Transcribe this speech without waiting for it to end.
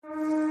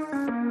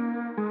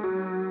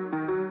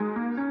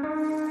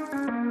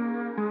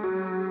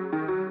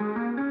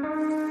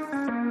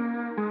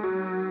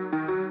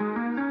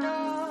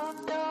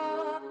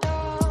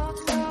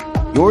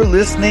You're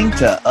listening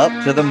to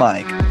Up to the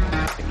Mic.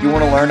 If you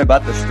want to learn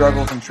about the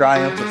struggles and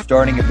triumphs of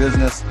starting a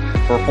business,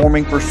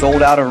 performing for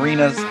sold-out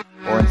arenas,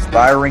 or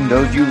inspiring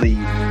those you lead,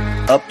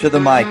 Up to the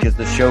Mic is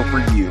the show for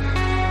you.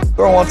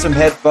 Throw on some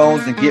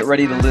headphones and get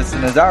ready to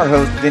listen as our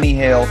host, Vinny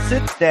Hale,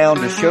 sits down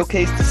to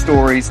showcase the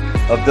stories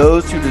of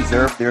those who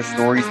deserve their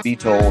stories be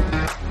told.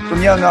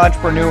 From young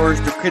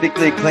entrepreneurs to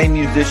critically acclaimed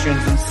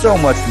musicians and so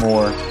much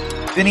more,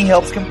 Vinny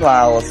helps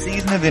compile a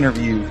season of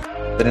interviews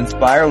that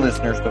inspire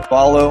listeners to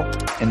follow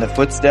in the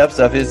footsteps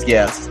of his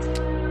guests.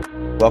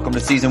 Welcome to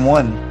Season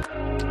 1.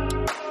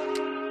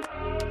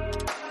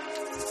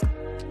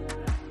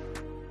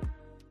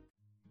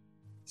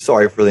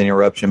 Sorry for the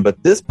interruption,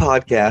 but this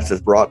podcast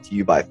is brought to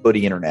you by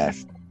Footy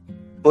International.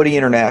 Footy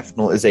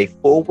International is a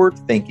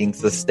forward-thinking,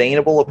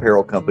 sustainable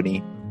apparel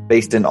company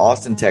based in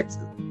Austin,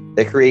 Texas,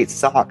 that creates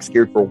socks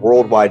geared for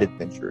worldwide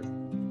adventures.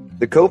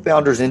 The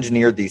co-founders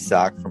engineered these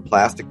socks from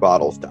plastic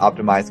bottles to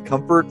optimize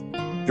comfort,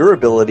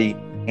 durability,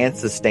 and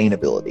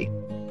sustainability,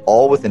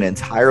 all with an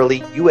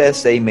entirely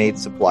USA-made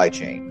supply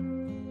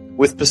chain.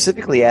 With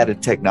specifically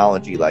added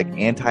technology like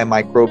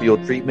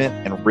antimicrobial treatment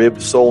and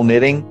ribbed sole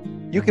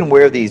knitting, you can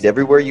wear these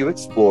everywhere you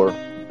explore,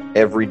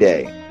 every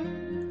day.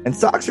 And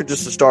socks are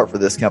just a start for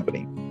this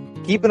company.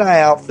 Keep an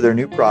eye out for their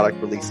new product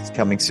releases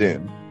coming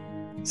soon.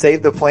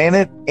 Save the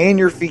planet and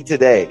your feet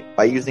today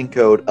by using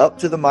code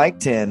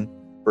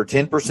UPTOTHEMIC10 for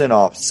 10%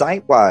 off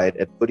site-wide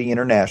at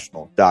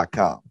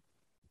footyinternational.com.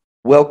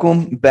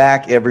 Welcome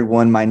back,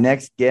 everyone. My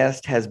next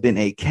guest has been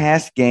a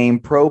cash game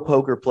pro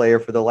poker player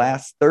for the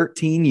last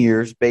 13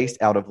 years based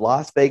out of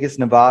Las Vegas,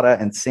 Nevada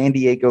and San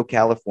Diego,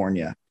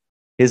 California.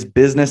 His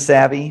business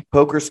savvy,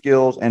 poker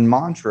skills, and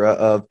mantra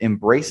of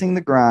embracing the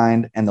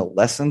grind and the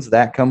lessons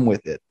that come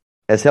with it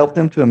has helped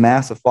him to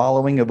amass a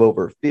following of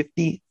over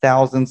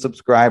 50,000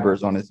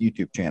 subscribers on his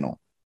YouTube channel.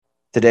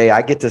 Today,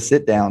 I get to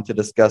sit down to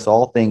discuss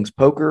all things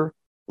poker,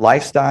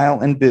 lifestyle,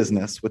 and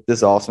business with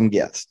this awesome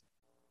guest.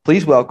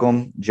 Please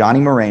welcome Johnny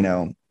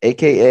Moreno,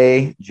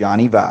 a.k.a.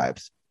 Johnnie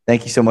VIBES.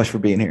 Thank you so much for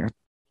being here.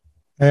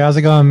 Hey, how's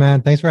it going,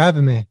 man? Thanks for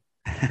having me.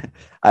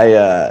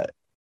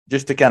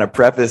 Just to kind of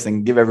preface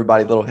and give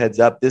everybody a little heads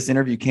up, this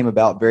interview came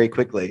about very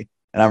quickly,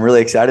 and I'm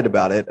really excited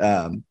about it.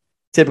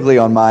 Typically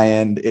on my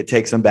end, it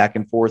takes some back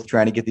and forth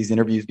trying to get these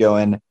interviews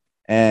going,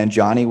 and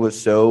Johnny was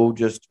so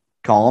just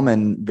calm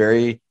and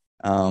very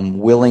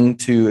willing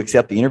to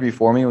accept the interview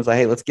for me. It was like,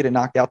 hey, let's get it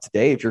knocked out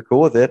today if you're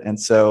cool with it. And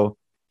so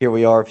here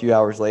we are a few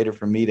hours later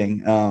from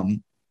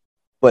meeting.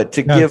 But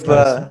to give...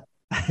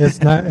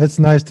 It's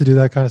nice to do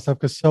that kind of stuff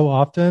because so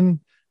often,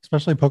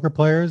 especially poker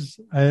players,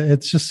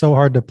 it's just so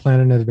hard to plan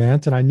in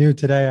advance. And I knew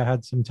today I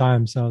had some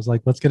time. So I was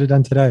like, let's get it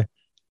done today.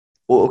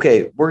 Well,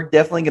 okay. We're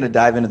definitely going to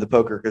dive into the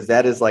poker because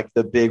that is like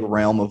the big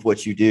realm of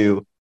what you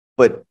do.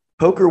 But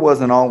poker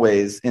wasn't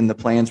always in the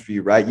plans for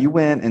you, right? You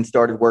went and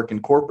started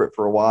working corporate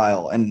for a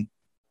while and,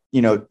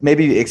 you know,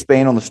 maybe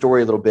expand on the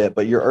story a little bit.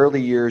 But your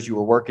early years, you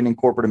were working in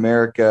corporate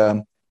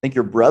America. I think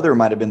your brother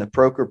might have been the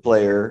poker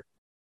player.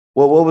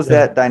 Well, what was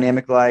that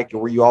dynamic like?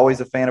 Were you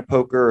always a fan of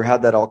poker or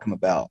how'd that all come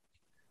about?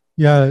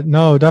 Yeah,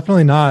 no,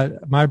 definitely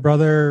not. My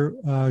brother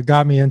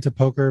got me into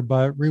poker,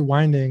 but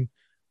rewinding,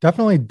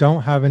 definitely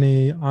don't have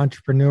any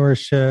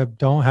entrepreneurship,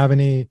 don't have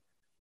any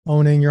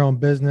owning your own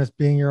business,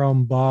 being your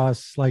own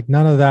boss. Like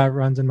none of that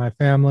runs in my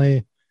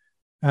family.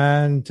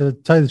 And to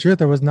tell you the truth,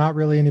 there was not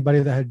really anybody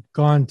that had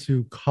gone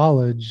to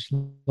college.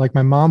 Like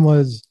my mom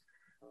was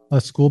a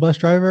school bus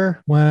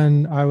driver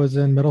when I was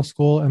in middle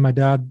school, and my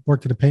dad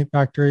worked at a paint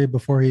factory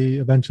before he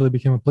eventually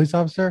became a police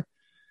officer.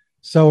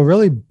 So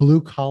really blue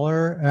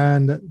collar.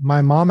 And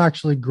my mom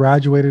actually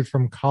graduated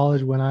from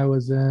college when I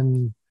was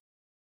in,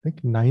 I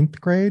think, 9th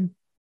grade.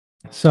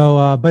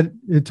 So, but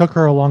it took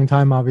her a long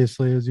time,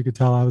 obviously, as you could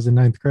tell, I was in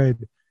 9th grade.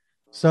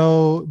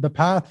 So the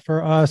path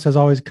for us has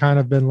always kind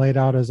of been laid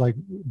out as like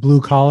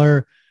blue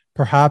collar.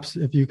 Perhaps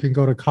if you can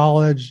go to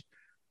college,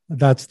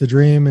 that's the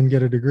dream and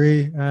get a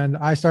degree. And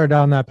I started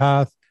down that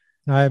path.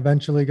 And I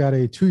eventually got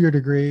a 2-year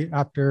degree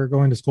after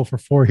going to school for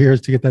 4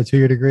 years to get that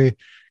 2-year degree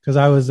because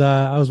I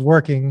was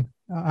working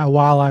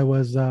while I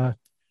was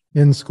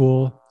in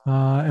school,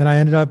 and I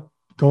ended up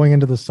going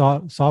into the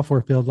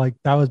software field. Like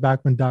that was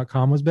back when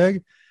 .com was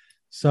big,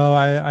 so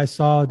I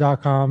saw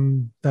that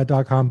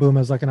 .com boom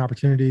as like an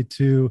opportunity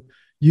to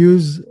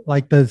use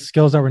like the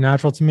skills that were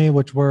natural to me,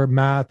 which were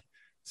math,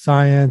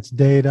 science,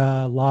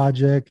 data,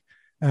 logic,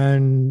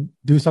 and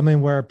do something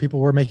where people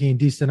were making a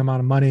decent amount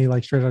of money,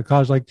 like straight out of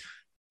college. Like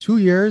 2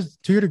 year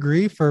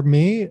degree for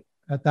me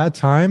at that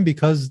time,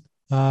 because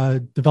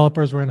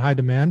developers were in high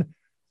demand.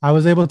 I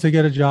was able to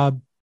get a job,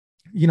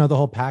 you know, the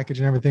whole package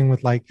and everything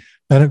with like,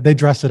 they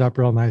dress it up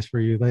real nice for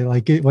you. They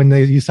like it when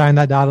you sign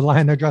that dotted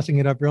line, they're dressing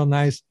it up real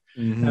nice.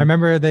 Mm-hmm. I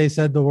remember they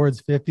said the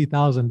words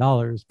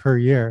 $50,000 per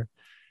year.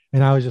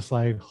 And I was just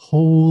like,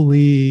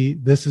 holy,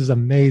 this is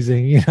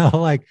amazing. You know,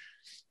 like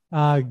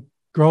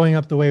growing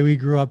up the way we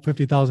grew up,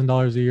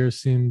 $50,000 a year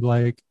seemed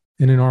like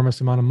an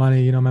enormous amount of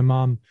money. You know, my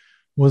mom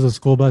was a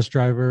school bus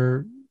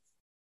driver.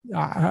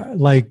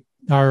 Like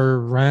our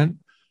rent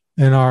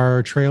and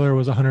our trailer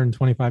was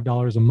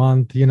 $125 a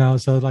month, you know?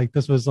 So like,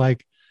 this was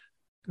like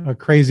a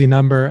crazy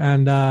number.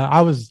 And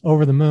I was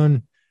over the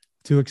moon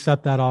to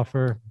accept that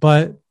offer.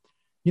 But,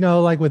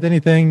 like with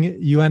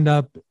anything, you end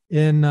up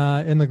in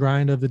the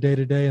grind of the day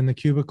to day in the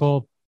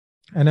cubicle.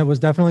 And it was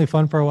definitely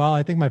fun for a while.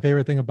 I think my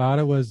favorite thing about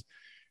it was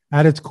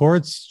at its core,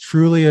 it's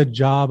truly a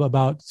job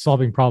about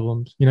solving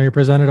problems. You're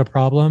presented a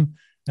problem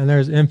and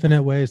there's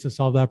infinite ways to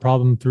solve that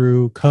problem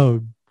through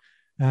code.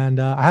 And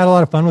I had a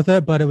lot of fun with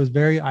it, but it was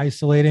very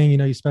isolating.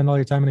 You spend all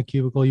your time in a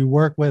cubicle, you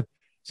work with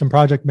some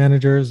project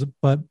managers,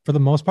 but for the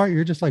most part,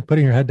 you're just like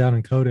putting your head down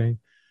and coding.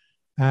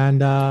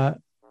 And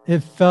it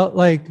felt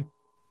like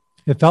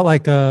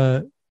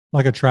a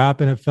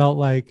trap, and it felt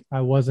like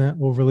I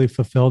wasn't overly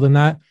fulfilled in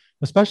that,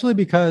 especially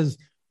because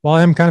while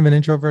I'm kind of an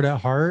introvert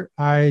at heart,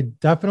 I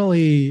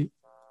definitely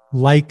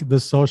like the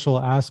social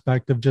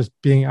aspect of just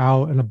being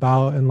out and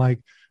about and like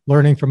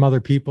learning from other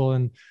people.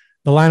 And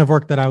the line of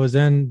work that I was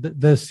in,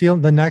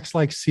 the next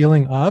like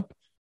ceiling up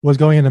was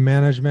going into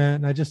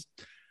management. And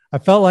I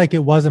felt like it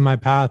wasn't my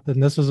path.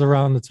 And this was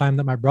around the time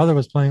that my brother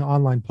was playing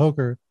online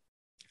poker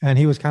and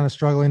he was kind of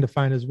struggling to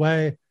find his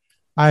way.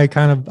 I'm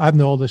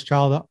the oldest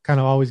child, kind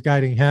of always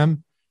guiding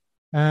him.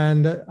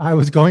 And I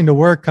was going to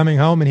work, coming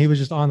home, and he was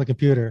just on the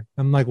computer.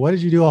 I'm like, what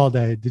did you do all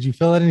day? Did you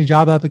fill out any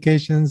job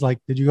applications? Like,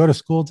 did you go to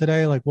school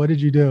today? Like, what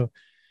did you do?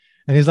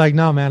 And he's like,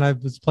 no, man, I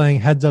was playing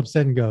heads up,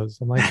 sit and goes.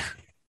 I'm like,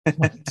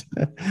 what?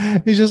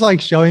 He's just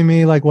like showing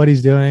me like what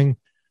he's doing.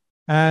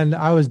 And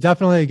I was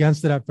definitely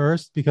against it at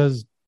first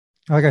because,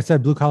 like I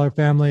said, blue collar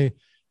family,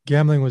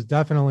 gambling was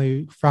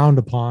definitely frowned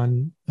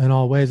upon in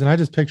all ways. And I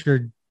just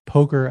pictured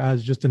poker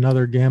as just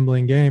another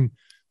gambling game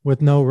with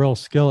no real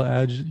skill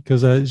edge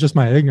because it's just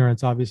my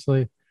ignorance,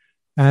 obviously.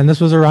 And this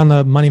was around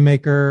the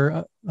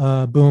moneymaker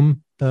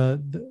boom.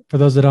 For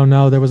those that don't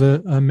know, there was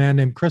a man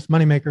named Chris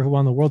Moneymaker who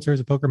won the World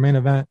Series of Poker main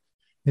event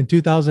in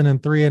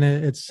 2003. And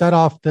it set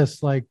off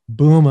this like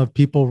boom of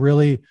people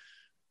really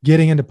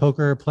getting into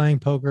poker, playing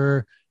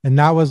poker. And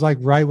that was like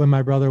right when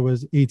my brother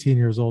was 18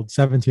 years old,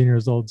 17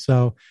 years old.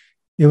 So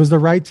it was the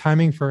right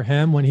timing for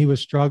him when he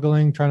was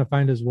struggling, trying to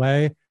find his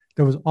way.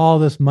 There was all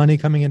this money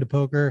coming into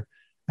poker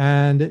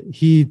and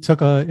he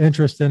took an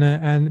interest in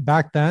it. And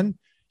back then,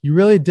 you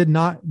really did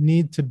not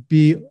need to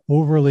be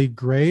overly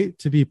great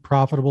to be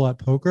profitable at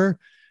poker.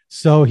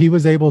 So he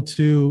was able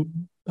to,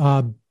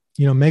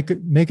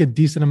 make a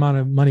decent amount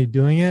of money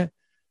doing it.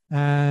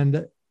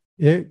 And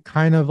it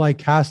kind of like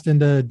cast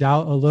into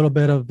doubt a little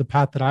bit of the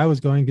path that I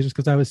was going, just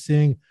because I was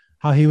seeing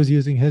how he was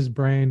using his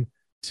brain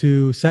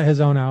to set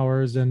his own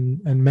hours and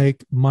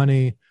make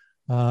money,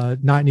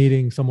 not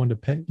needing someone to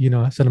pay,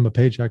 send him a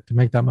paycheck to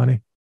make that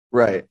money.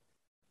 Right.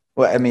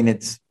 Well, I mean,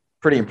 it's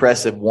pretty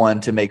impressive, one,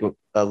 to make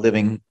a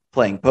living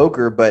playing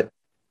poker, but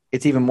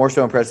it's even more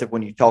so impressive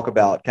when you talk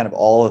about kind of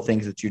all the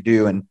things that you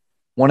do. And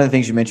one of the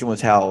things you mentioned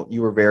was how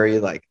you were very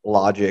like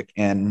logic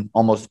and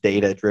almost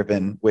data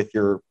driven with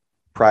your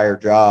prior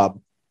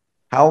job.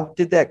 How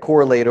did that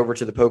correlate over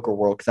to the poker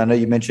world? Because I know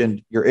you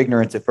mentioned your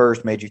ignorance at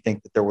first made you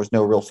think that there was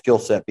no real skill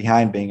set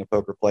behind being a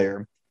poker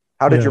player.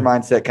 How did your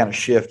mindset kind of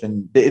shift?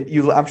 And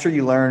I'm sure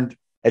you learned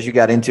as you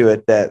got into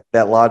it that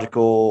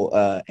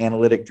logical,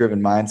 analytic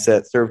driven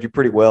mindset served you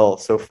pretty well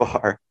so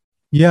far.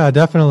 Yeah,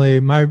 definitely.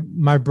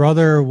 My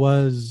brother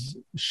was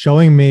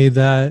showing me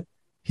that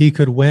he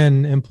could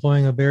win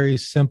employing a very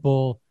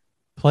simple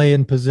play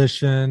in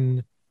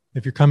position.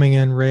 If you're coming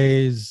in,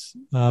 raise,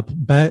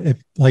 bet,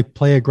 if like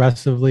play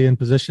aggressively in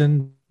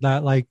position,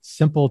 that like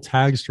simple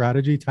tag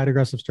strategy, tight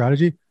aggressive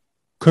strategy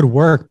could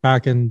work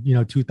back in,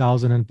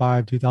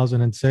 2005,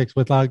 2006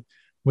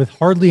 with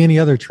hardly any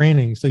other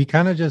training. So he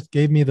kind of just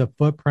gave me the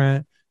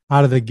footprint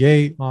out of the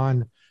gate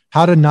on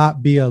how to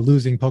not be a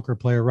losing poker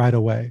player right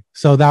away.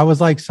 So that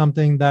was like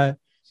something that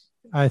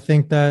I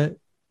think that,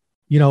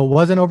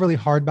 wasn't overly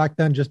hard back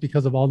then just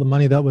because of all the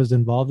money that was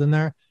involved in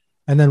there.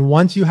 And then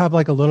once you have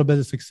like a little bit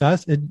of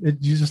success, you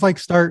just like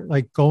start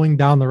like going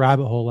down the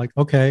rabbit hole. Like,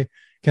 okay,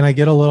 can I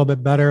get a little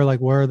bit better? Like,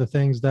 where are the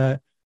things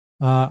that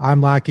I'm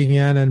lacking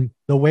in? And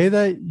the way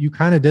that you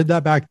kind of did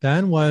that back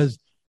then was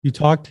you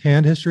talked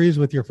hand histories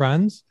with your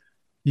friends,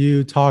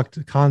 you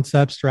talked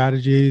concept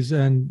strategies.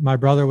 And my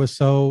brother was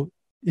so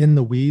in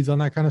the weeds on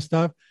that kind of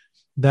stuff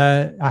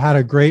that I had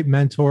a great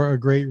mentor, a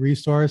great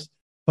resource.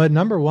 But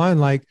number one,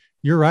 like,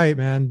 you're right,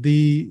 man.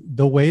 The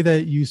way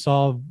that you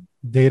solve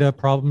data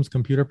problems,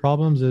 computer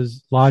problems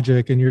is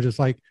logic. And you're just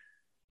like,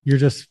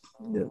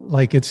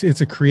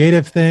 it's a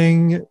creative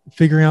thing,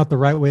 figuring out the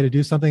right way to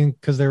do something,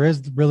 because there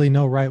is really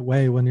no right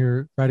way when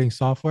you're writing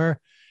software.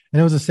 And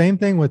it was the same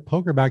thing with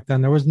poker back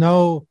then. There was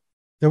no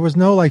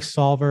like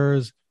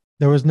solvers.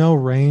 There was no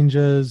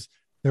ranges.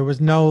 There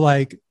was no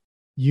like,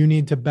 you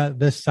need to bet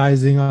this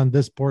sizing on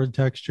this board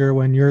texture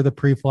when you're the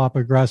pre-flop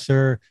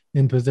aggressor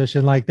in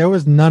position. Like, there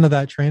was none of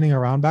that training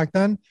around back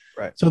then.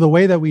 Right. So the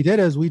way that we did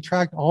is we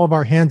tracked all of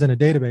our hands in a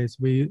database.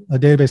 A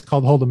database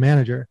called Hold'em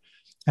Manager.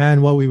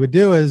 And what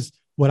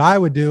I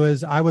would do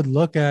is I would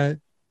look at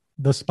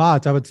the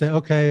spots. I would say,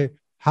 okay,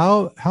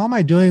 how am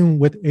I doing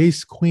with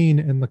ace queen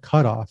in the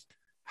cutoff?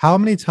 How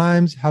many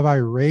times have I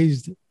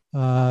raised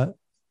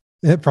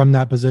it from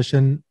that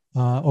position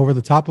over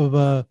the top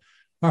of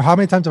or how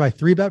many times have I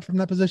three bet from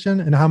that position?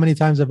 And how many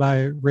times have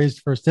I raised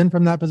first in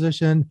from that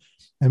position?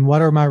 And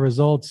what are my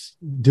results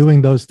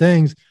doing those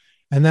things?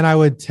 And then I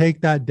would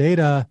take that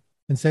data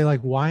and say,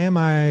 like, why am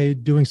I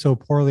doing so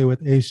poorly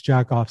with ace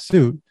jack off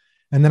suit?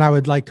 And then I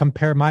would like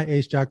compare my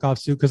ace jack off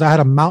suit because I had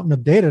a mountain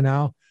of data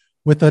now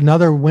with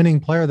another winning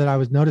player that I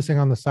was noticing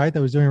on the site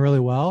that was doing really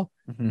well.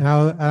 Mm-hmm.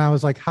 And I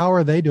was like, how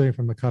are they doing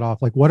from the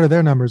cutoff? Like, what are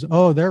their numbers?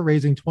 Oh, they're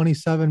raising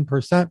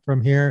 27%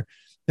 from here.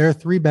 They're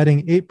three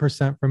betting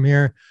 8% from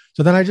here.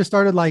 So then I just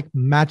started like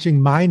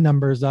matching my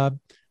numbers up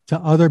to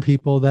other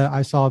people that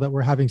I saw that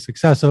were having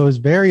success. So it was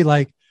very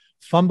like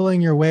fumbling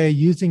your way,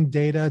 using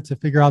data to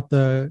figure out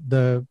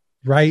the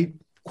right,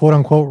 quote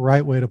unquote,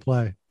 right way to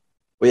play.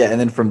 Well, yeah. And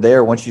then from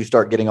there, once you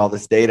start getting all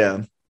this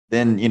data,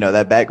 then,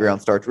 that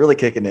background starts really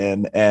kicking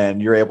in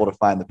and you're able to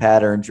find the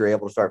patterns. You're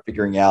able to start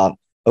figuring out,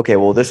 okay,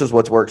 well, this is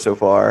what's worked so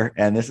far.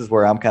 And this is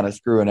where I'm kind of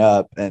screwing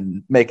up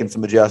and making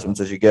some adjustments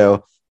as you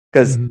go.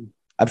 Because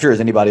I'm sure as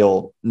anybody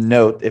will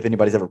note, if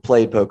anybody's ever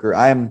played poker,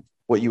 I'm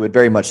what you would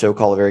very much so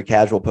call a very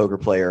casual poker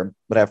player.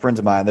 But I have friends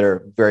of mine that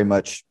are very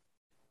much,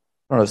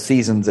 I don't know if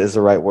seasons is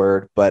the right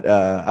word, but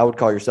I would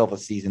call yourself a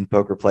seasoned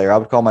poker player. I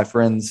would call my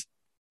friends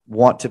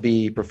want to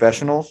be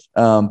professionals,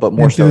 but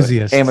more so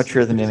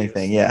amateur than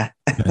anything. Yeah.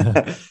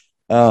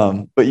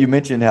 But you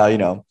mentioned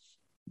how,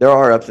 there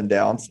are ups and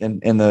downs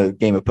in the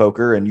game of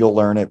poker and you'll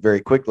learn it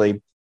very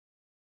quickly.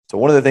 So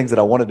one of the things that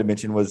I wanted to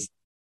mention was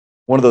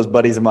one of those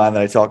buddies of mine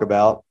that I talk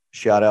about,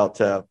 shout out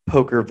to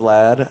Poker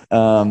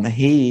Vlad.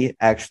 He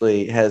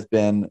actually has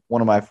been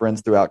one of my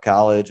friends throughout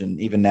college and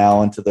even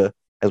now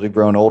as we've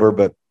grown older.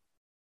 But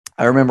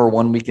I remember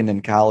one weekend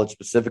in college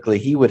specifically,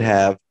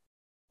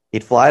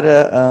 he'd fly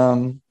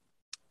to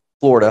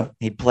Florida.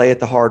 He'd play at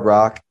the Hard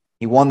Rock.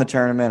 He won the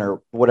tournament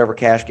or whatever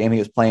cash game he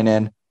was playing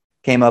in,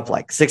 came up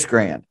like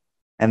 $6,000.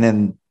 And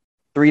then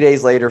 3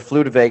 days later,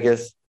 flew to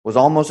Vegas, was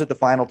almost at the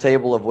final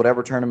table of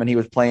whatever tournament he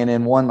was playing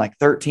in, won like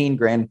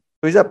 $13,000.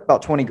 So he's up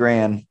about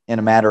 $20,000 in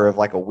a matter of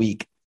like a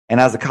week. And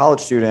as a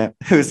college student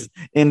who's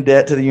in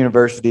debt to the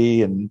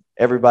university and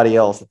everybody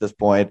else at this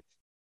point,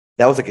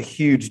 that was like a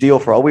huge deal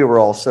for all. We were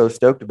all so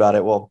stoked about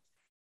it. Well,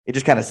 it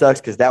just kind of sucks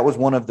because that was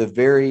one of the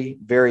very,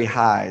 very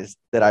highs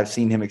that I've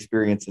seen him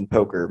experience in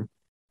poker.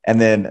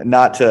 And then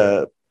not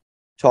to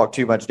talk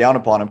too much down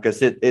upon him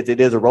because it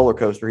is a roller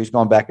coaster. He's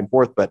gone back and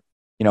forth. But,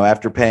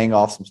 after paying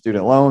off some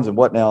student loans and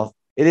whatnot,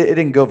 it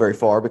didn't go very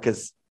far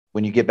because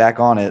when you get back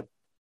on it,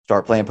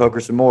 start playing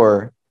poker some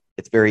more,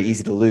 it's very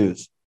easy to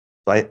lose.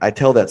 So I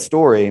tell that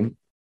story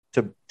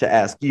to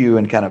ask you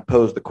and kind of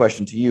pose the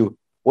question to you.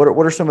 What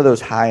are some of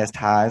those highest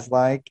highs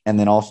like? And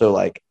then also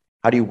like,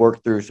 how do you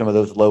work through some of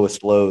those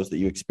lowest lows that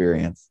you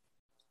experience?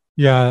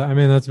 Yeah, I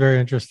mean, that's a very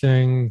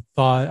interesting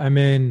thought. I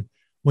mean,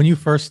 when you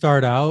first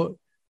start out,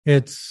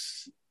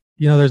 it's,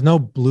 there's no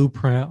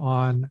blueprint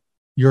on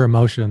your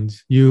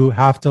emotions. You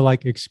have to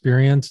like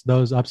experience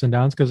those ups and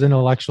downs because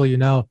intellectually,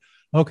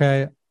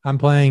 okay, I'm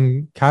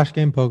playing cash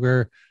game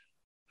poker.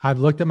 I've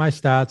looked at my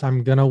stats.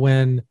 I'm going to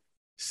win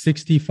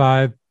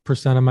 65%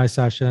 of my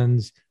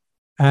sessions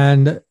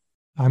and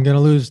I'm going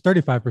to lose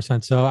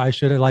 35%. So I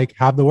should like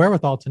have the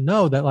wherewithal to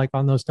know that like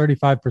on those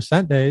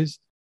 35% days,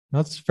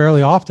 that's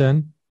fairly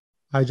often.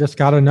 I just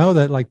got to know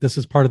that like, this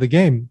is part of the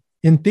game.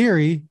 In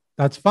theory,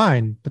 that's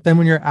fine. But then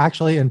when you're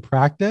actually in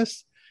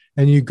practice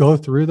and you go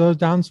through those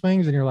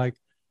downswings and you're like,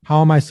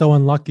 how am I so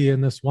unlucky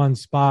in this one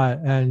spot?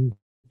 And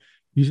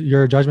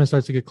your judgment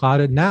starts to get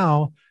clouded.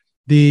 Now,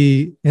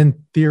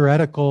 in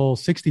theoretical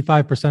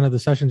 65% of the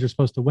sessions you're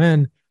supposed to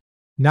win,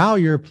 now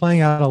you're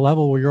playing at a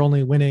level where you're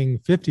only winning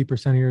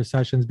 50% of your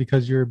sessions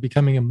because you're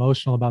becoming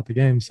emotional about the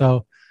game.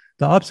 So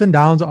the ups and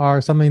downs are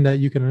something that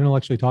you can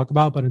intellectually talk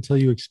about, but until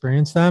you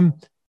experience them,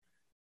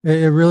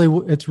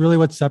 it's really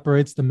what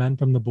separates the men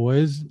from the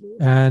boys.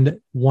 And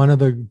one of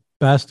the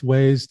best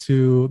ways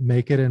to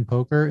make it in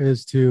poker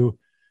is to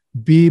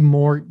be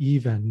more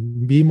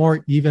even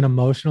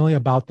emotionally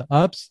about the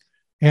ups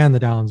and the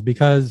downs.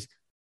 Because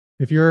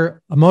if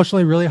you're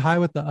emotionally really high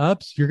with the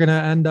ups, you're going to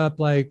end up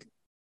like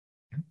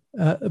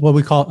what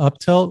we call up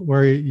tilt,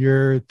 where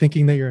you're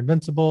thinking that you're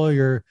invincible.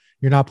 You're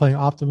not playing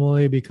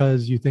optimally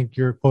because you think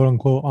you're quote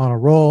unquote on a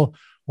roll,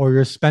 or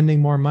you're spending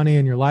more money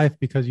in your life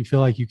because you feel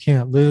like you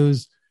can't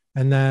lose.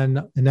 And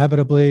then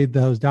inevitably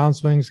those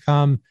downswings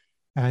come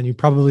and you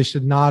probably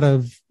should not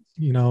have,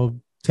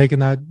 taken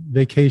that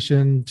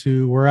vacation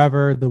to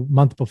wherever the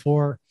month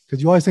before,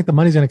 because you always think the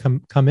money's going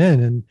to come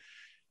in, and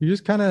you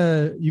just kind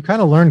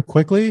of learn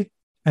quickly.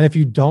 And if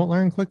you don't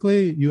learn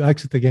quickly, you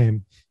exit the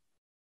game.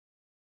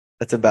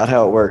 That's about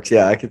how it works.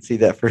 Yeah, I can see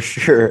that for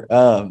sure.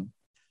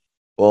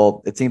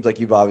 Well, it seems like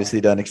you've obviously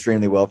done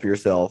extremely well for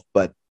yourself,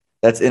 but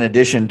that's in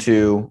addition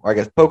to, or I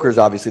guess poker is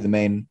obviously the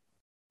main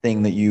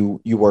thing that you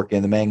work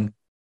in, the main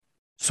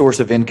source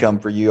of income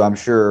for you, I'm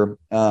sure.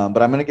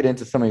 But I'm going to get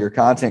into some of your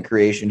content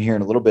creation here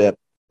in a little bit.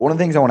 One of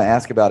the things I want to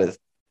ask about is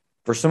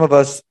for some of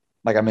us,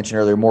 like I mentioned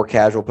earlier, more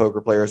casual poker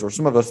players, or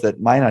some of us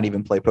that might not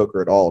even play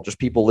poker at all, just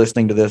people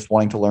listening to this,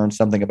 wanting to learn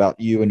something about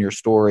you and your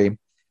story.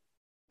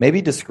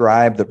 Maybe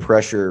describe the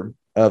pressure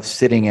of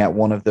sitting at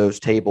one of those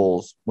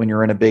tables when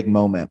you're in a big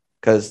moment?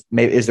 Because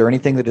maybe, is there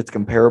anything that it's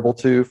comparable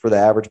to for the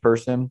average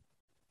person?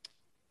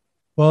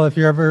 Well, if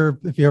you ever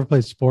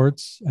played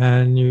sports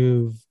and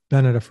you've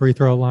been at a free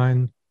throw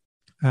line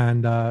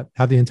and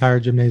have the entire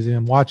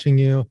gymnasium watching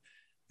you,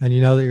 and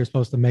you know that you're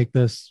supposed to make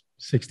this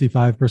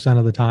 65%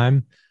 of the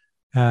time,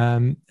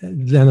 then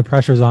the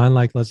pressure's on.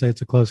 Like, let's say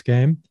it's a close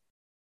game.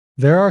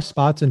 There are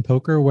spots in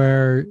poker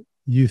where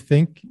you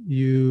think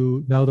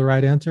you know the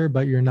right answer,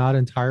 but you're not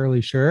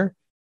entirely sure,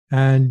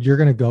 and you're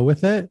going to go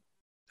with it.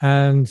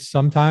 And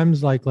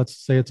sometimes, like, let's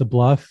say it's a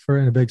bluff for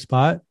in a big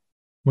spot.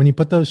 When you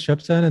put those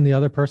chips in and the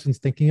other person's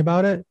thinking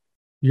about it,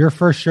 you're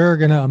for sure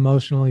going to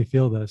emotionally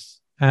feel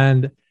this.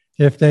 And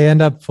if they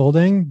end up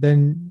folding,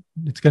 then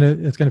it's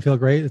gonna feel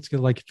great. It's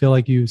gonna like feel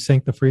like you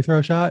sink the free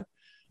throw shot.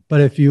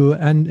 But if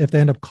they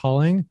end up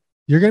calling,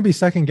 you're gonna be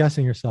second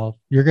guessing yourself.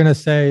 You're gonna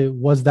say,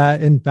 was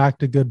that in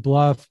fact a good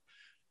bluff?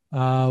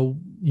 Uh,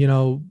 you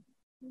know,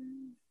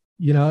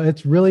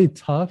 it's really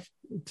tough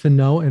to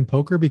know in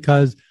poker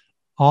because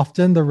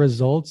often the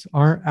results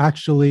aren't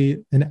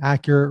actually an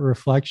accurate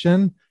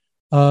reflection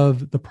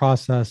of the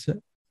process.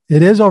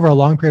 It is over a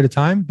long period of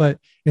time, but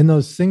in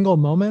those single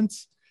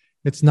moments,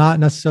 it's not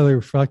necessarily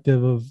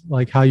reflective of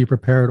like how you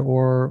prepared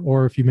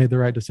or if you made the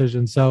right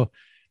decision. So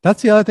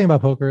that's the other thing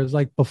about poker is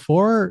like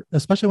before,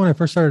 especially when I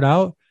first started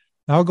out,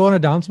 I would go on a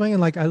downswing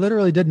and like I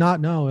literally did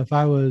not know if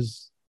I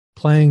was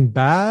playing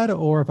bad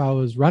or if I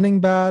was running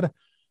bad.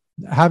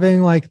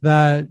 Having like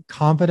that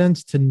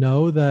confidence to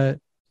know that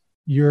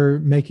you're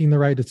making the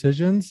right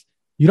decisions,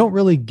 you don't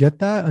really get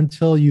that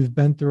until you've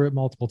been through it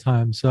multiple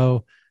times.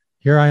 So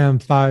here I am,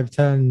 5,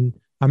 10,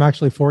 I'm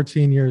actually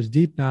 14 years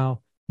deep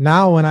now.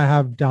 Now, when I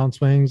have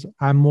downswings,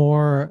 I'm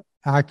more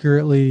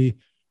accurately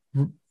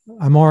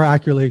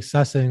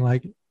assessing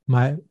like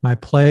my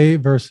play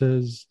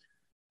versus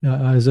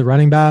is it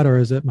running bad or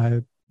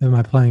am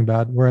I playing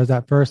bad? Whereas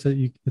at first,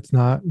 it's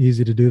not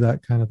easy to do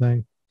that kind of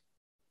thing.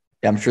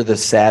 Yeah, I'm sure the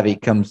savvy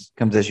comes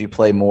as you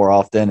play more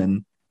often,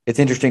 and it's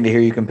interesting to hear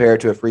you compare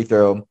it to a free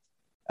throw.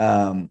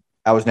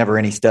 I was never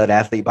any stud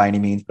athlete by any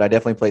means, but I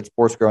definitely played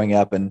sports growing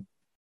up, and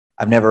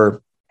I've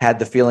never had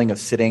the feeling of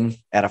sitting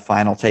at a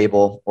final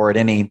table or at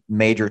any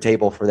major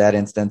table for that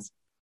instance,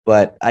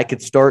 but I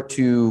could start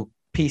to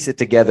piece it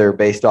together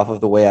based off of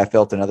the way I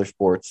felt in other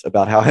sports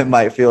about how it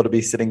might feel to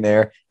be sitting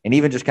there and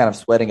even just kind of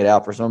sweating it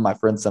out for some of my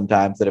friends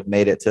sometimes that have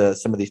made it to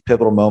some of these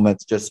pivotal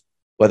moments, just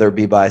whether it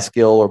be by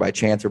skill or by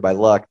chance or by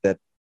luck that,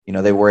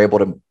 they were able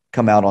to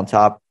come out on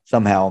top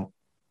somehow.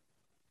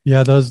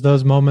 Yeah,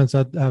 those moments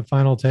at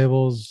final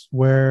tables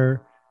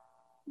where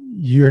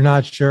you're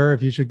not sure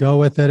if you should go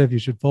with it, if you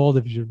should fold,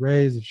 if you should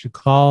raise, if you should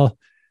call.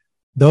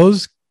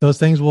 Those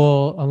things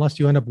will, unless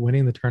you end up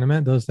winning the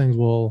tournament, those things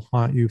will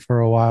haunt you for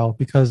a while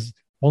because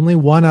only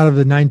one out of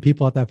the 9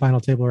 people at that final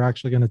table are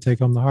actually going to take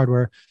home the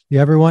hardware.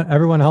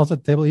 Everyone else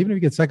at the table, even if you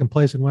get second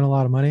place and win a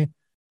lot of money,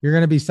 you're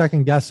going to be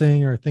second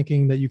guessing or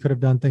thinking that you could have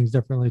done things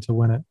differently to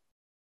win it.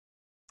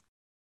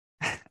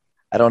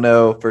 I don't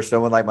know for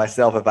someone like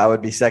myself if I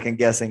would be second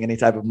guessing any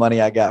type of money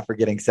I got for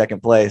getting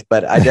second place,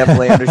 but I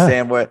definitely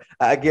understand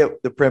I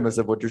get the premise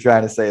of what you're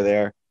trying to say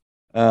there.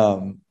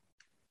 So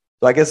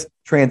I guess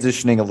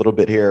transitioning a little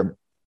bit here,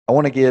 I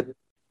want to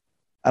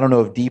I don't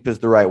know if deep is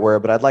the right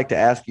word, but I'd like to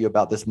ask you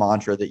about this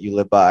mantra that you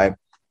live by,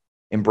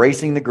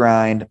 embracing the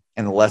grind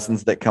and the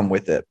lessons that come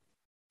with it.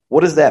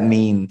 What does that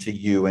mean to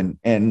you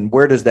and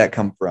where does that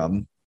come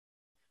from?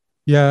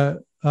 Yeah.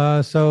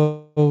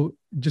 So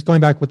just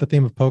going back with the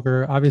theme of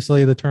poker,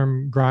 obviously the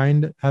term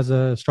grind has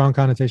a strong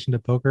connotation to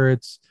poker.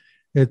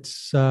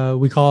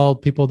 We call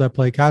people that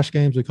play cash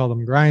games, we call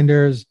them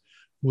grinders.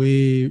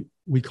 We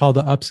call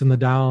the ups and the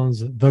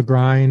downs the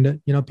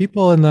grind.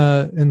 People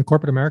in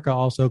corporate America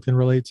also can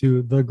relate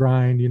to the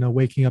grind,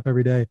 waking up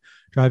every day,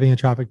 driving in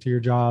traffic to your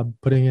job,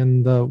 putting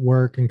in the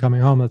work and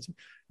coming home.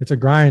 It's a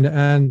grind.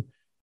 And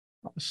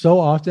so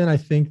often I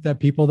think that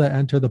people that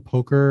enter the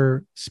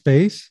poker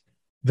space,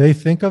 they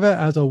think of it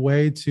as a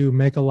way to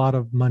make a lot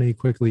of money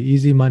quickly,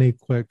 easy money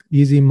quick,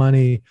 easy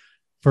money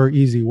for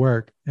easy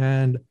work.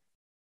 And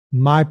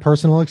my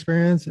personal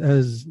experience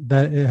is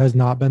that it has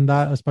not been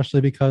that,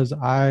 especially because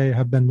I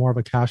have been more of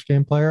a cash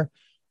game player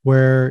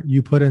where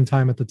you put in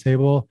time at the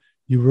table,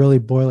 you really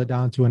boil it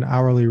down to an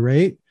hourly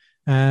rate.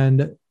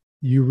 And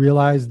you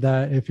realize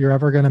that if you're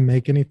ever going to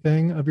make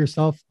anything of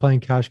yourself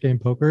playing cash game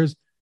pokers,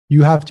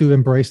 you have to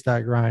embrace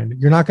that grind.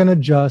 You're not going to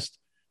just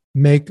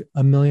make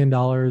 $1 million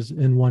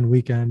in one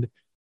weekend.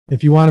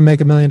 If you want to make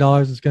 $1 million,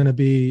 it's going to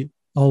be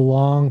a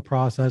long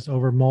process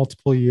over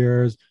multiple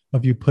years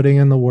of you putting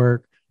in the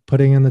work,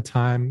 putting in the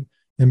time,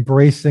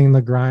 embracing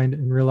the grind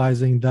and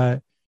realizing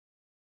that,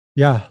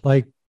 yeah,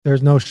 like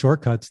there's no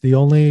shortcuts. The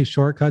only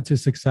shortcut to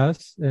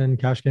success in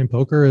cash game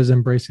poker is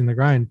embracing the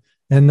grind.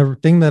 And the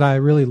thing that I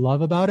really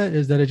love about it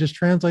is that it just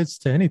translates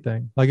to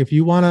anything. Like if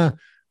you want to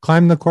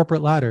climb the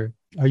corporate ladder,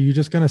 are you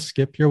just going to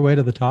skip your way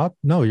to the top?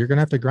 No, you're going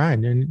to have to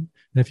grind. And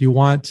if you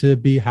want to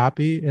be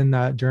happy in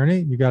that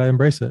journey, you got to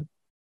embrace it.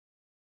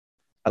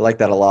 I like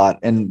that a lot.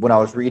 And when I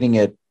was reading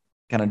it,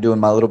 kind of doing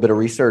my little bit of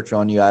research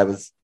on you, I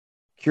was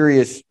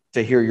curious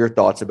to hear your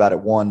thoughts about it,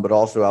 one, but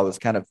also I was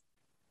kind of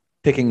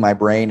picking my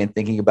brain and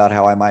thinking about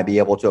how I might be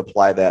able to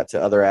apply that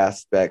to other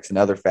aspects and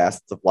other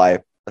facets of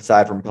life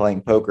aside from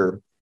playing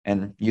poker.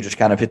 And you just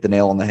kind of hit the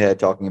nail on the head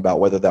talking about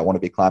whether that want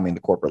to be climbing the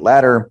corporate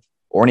ladder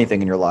or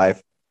anything in your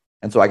life.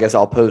 And so I guess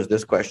I'll pose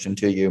this question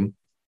to you.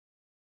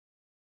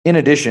 In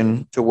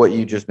addition to what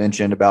you just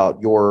mentioned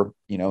about your,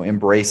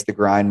 embrace the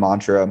grind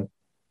mantra,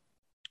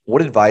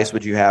 what advice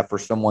would you have for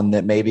someone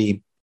that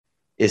maybe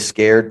is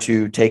scared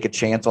to take a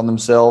chance on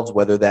themselves,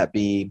 whether that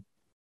be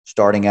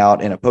starting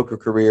out in a poker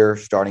career,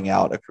 starting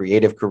out a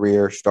creative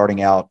career,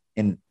 starting out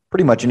in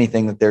pretty much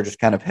anything that they're just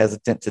kind of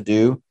hesitant to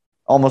do,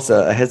 almost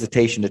a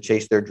hesitation to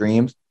chase their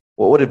dreams?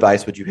 What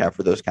advice would you have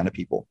for those kind of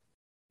people?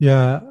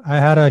 Yeah, I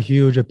had a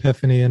huge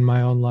epiphany in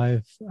my own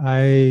life.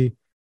 I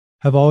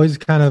have always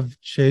kind of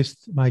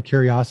chased my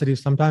curiosity.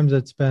 Sometimes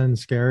it's been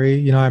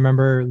scary. I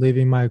remember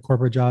leaving my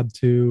corporate job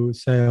to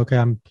say, okay,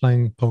 I'm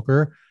playing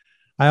poker.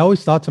 I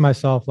always thought to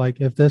myself, like,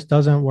 if this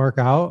doesn't work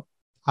out,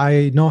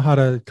 I know how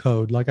to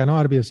code. Like, I know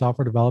how to be a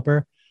software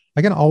developer.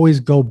 I can always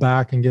go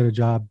back and get a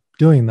job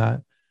doing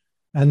that.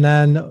 And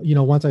then,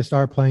 once I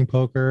start playing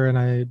poker and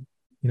I,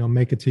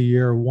 make it to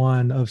year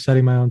one of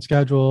setting my own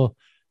schedule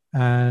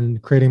and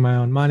creating my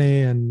own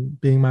money and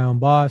being my own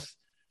boss,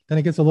 then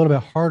it gets a little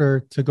bit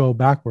harder to go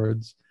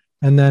backwards.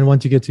 And then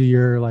once you get to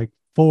year like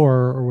 4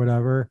 or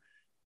whatever,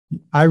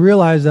 I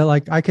realized that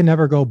like I can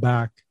never go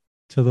back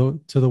to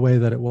the way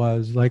that it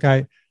was. Like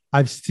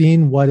I've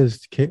seen what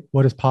is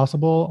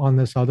possible on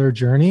this other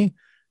journey,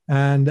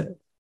 and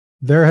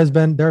there have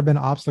been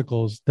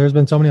obstacles. There's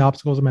been so many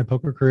obstacles in my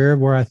poker career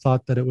where I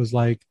thought that it was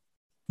like,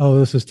 oh,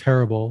 this is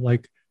terrible.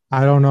 Like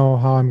I don't know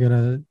how I'm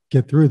gonna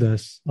get through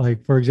this.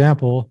 Like, for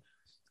example,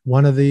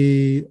 one of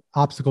the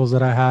obstacles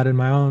that I had in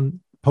my own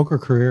poker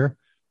career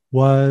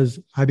was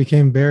I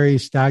became very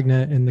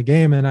stagnant in the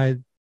game, and I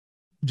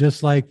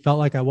just like felt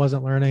like I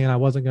wasn't learning and I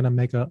wasn't going to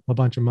make a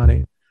bunch of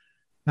money.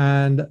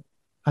 And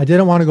I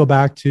didn't want to go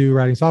back to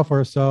writing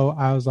software. So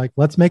I was like,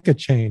 let's make a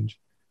change.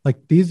 Like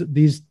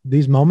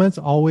these moments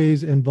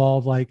always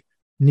involve like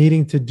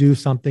needing to do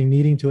something,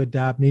 needing to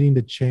adapt, needing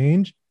to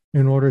change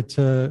in order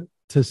to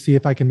see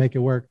if I can make it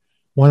work.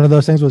 One of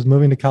those things was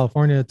moving to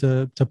California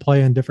to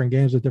play in different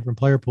games with different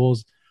player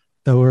pools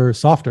that were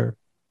softer.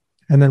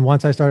 And then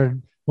once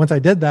I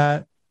did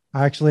that,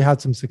 I actually had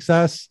some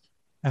success.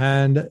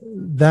 And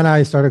then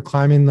I started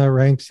climbing the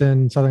ranks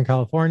in Southern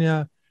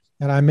California,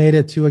 and I made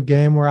it to a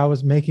game where I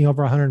was making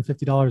over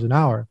 $150 an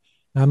hour.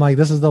 And I'm like,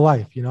 this is the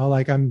life,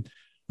 like I'm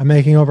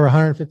making over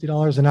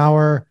 $150 an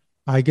hour.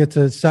 I get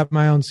to set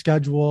my own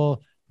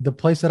schedule. The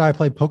place that I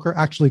play poker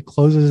actually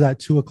closes at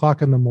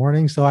 2:00 in the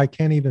morning. So I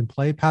can't even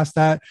play past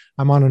that.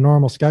 I'm on a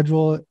normal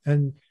schedule.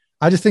 And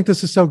I just think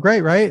this is so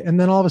great, right? And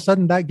then all of a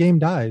sudden that game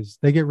dies.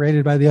 They get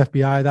raided by the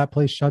FBI. That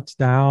place shuts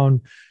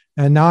down.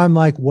 And now I'm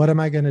like, what am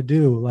I going to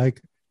do?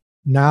 Like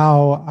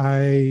now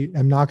I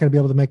am not going to be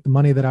able to make the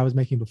money that I was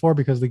making before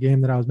because the game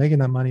that I was making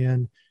that money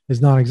in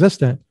is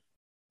non-existent.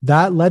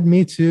 That led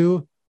me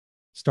to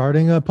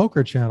starting a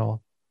poker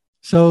channel.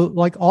 So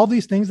like all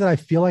these things that I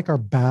feel like are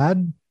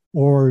bad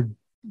or,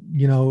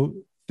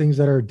 things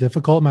that are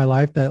difficult in my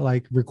life that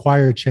like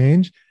require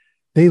change,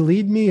 they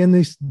lead me in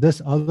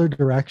this other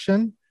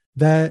direction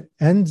that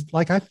ends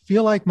like I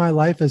feel like my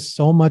life is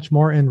so much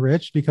more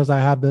enriched because I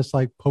have this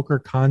like poker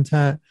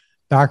content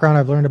background.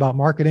 I've learned about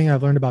marketing.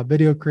 I've learned about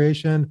video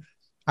creation.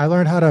 I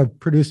learned how to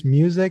produce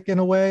music in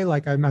a way.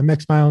 Like I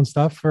mix my own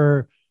stuff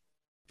for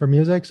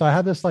music. So I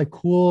have this like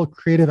cool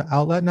creative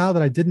outlet now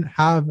that I didn't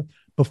have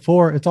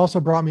before. It's also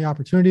brought me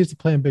opportunities to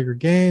play in bigger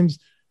games.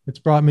 It's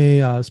brought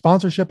me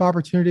sponsorship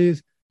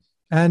opportunities.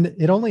 And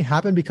it only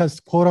happened because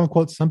quote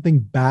unquote, something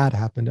bad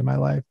happened in my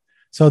life.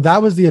 So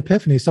that was the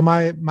epiphany. So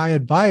my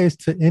advice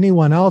to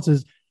anyone else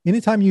is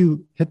anytime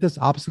you hit this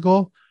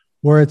obstacle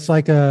where it's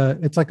like a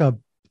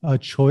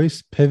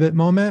choice pivot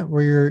moment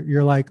where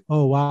you're like,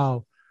 oh,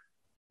 wow,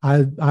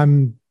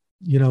 I'm,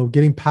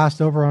 getting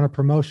passed over on a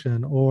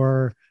promotion,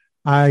 or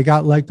I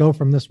got let go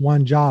from this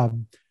one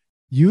job.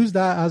 Use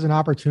that as an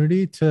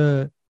opportunity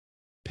to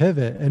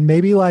pivot and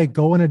maybe like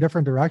go in a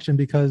different direction,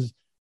 because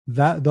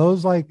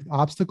those like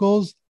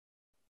obstacles,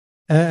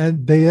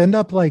 and they end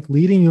up like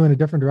leading you in a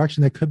different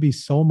direction that could be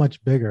so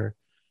much bigger.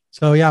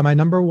 So yeah, my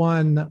number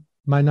one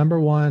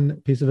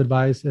piece of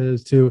advice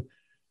is to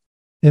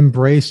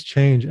embrace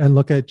change and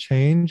look at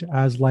change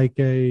as like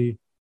the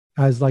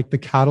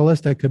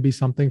catalyst that could be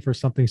something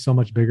so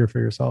much bigger for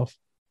yourself.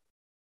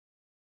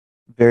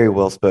 Very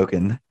well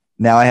spoken.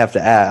 Now I have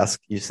to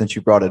ask you, since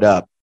you brought it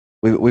up,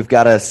 we've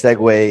got to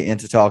segue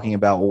into talking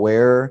about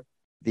where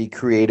the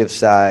creative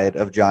side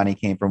of Johnnie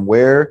came from.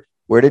 Where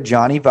did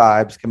Johnnie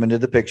VIBES come into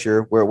the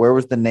picture? Where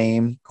was the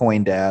name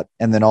coined at?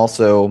 And then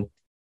also,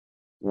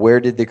 where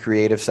did the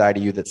creative side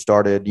of you that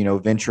started,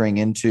 venturing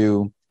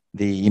into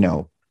the,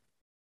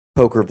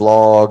 poker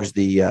vlogs,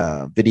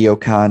 the video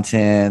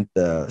content,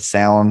 the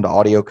sound,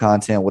 audio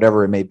content,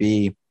 whatever it may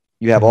be?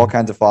 You have all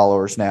kinds of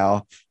followers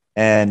now,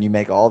 and you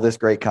make all this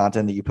great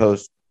content that you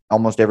post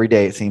almost every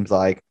day, it seems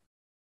like.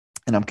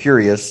 And I'm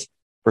curious,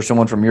 for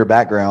someone from your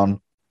background,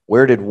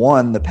 where did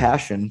one, the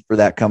passion for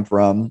that come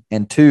from?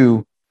 And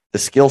two, the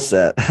skill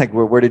set? Like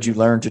where did you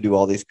learn to do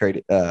all these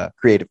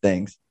creative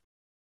things?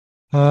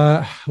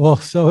 Well,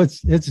 so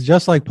it's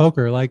just like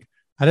poker. Like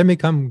I didn't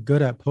become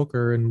good at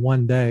poker in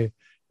one day.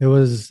 It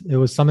was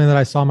something that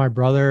I saw my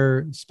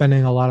brother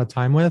spending a lot of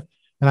time with,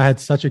 and I had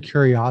such a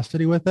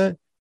curiosity with it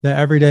that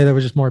every day there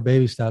was just more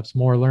baby steps,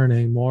 more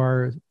learning,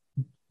 more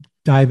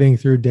diving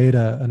through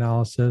data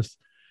analysis.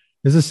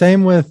 It's the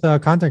same with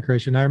content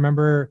creation. I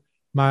remember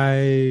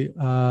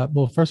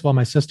well, first of all,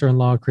 my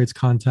sister-in-law creates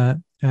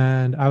content,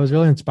 and I was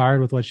really inspired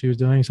with what she was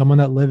doing. Someone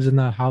that lives in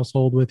the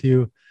household with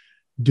you,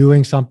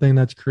 doing something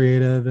that's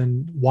creative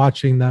and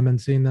watching them and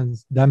seeing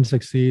them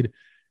succeed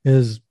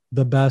is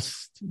the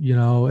best.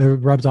 It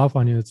rubs off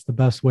on you. It's the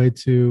best way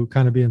to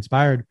kind of be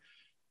inspired.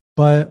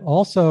 But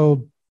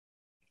also,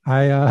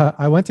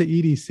 I went to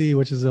EDC,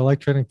 which is the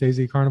Electronic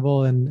Daisy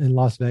Carnival in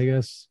Las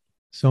Vegas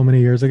so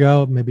many years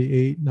ago,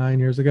 maybe 8-9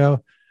 years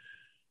ago.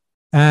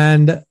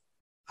 And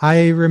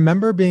I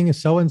remember being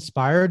so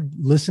inspired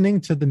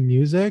listening to the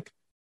music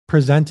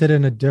presented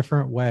in a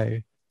different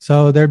way.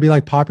 So there'd be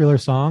like popular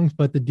songs,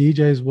 but the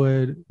DJs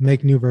would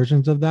make new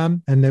versions of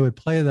them and they would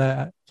play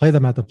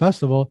them at the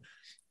festival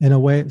in a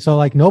way. So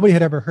like nobody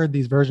had ever heard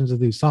these versions of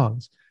these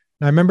songs.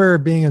 And I remember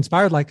being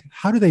inspired, like,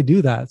 how do they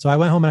do that? So I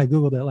went home and I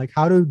Googled it, like,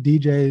 how do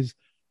DJs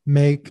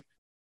make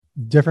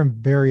different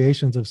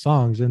variations of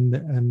songs?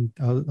 And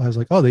I was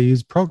like, oh, they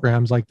use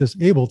programs like this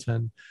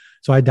Ableton.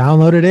 So I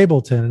downloaded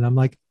Ableton and I'm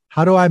like,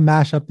 how do I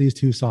mash up these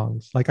two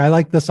songs? Like, I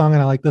like this song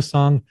and I like this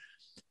song.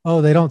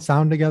 Oh, they don't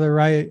sound together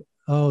right.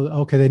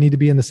 Oh, okay. They need to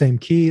be in the same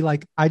key.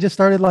 Like, I just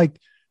started like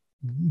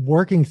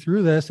working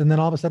through this. And then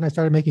all of a sudden I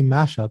started making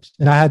mashups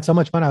and I had so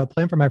much fun. I would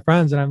play them for my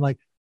friends and I'm like,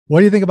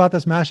 what do you think about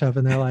this mashup?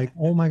 And they're like,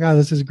 oh my God,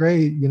 this is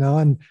great.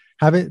 And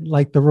have it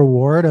like the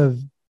reward of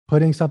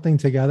putting something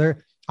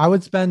together. I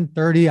would spend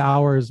 30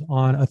 hours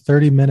on a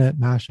 30-minute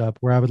mashup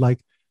where I would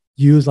like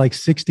use like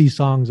 60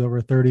 songs over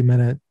a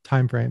 30-minute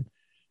time frame.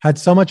 Had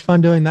so much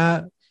fun doing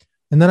that.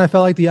 And then I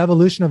felt like the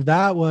evolution of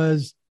that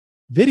was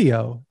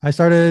video. I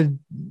started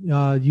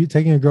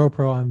taking a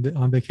GoPro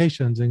on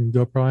vacations and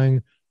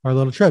GoProing our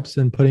little trips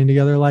and putting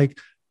together like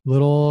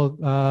little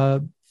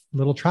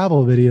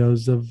travel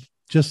videos of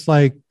just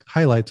like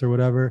highlights or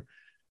whatever.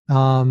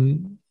 How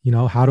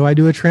do I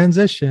do a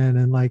transition?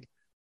 And like,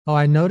 oh,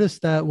 I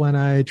noticed that when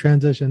I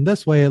transition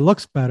this way, it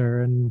looks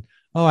better. And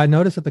oh, I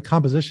noticed that the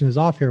composition is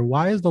off here.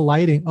 Why is the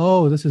lighting?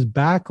 Oh, this is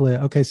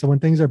backlit. Okay, so when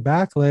things are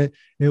backlit,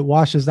 it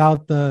washes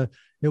out the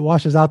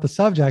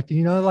subject.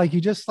 Like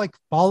you just like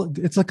follow.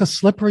 It's like a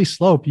slippery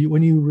slope.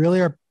 When you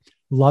really are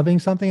loving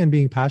something and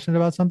being passionate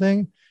about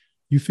something,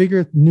 you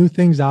figure new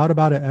things out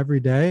about it every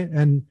day.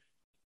 And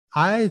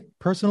I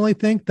personally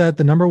think that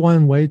the number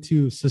one way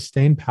to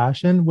sustain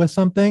passion with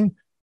something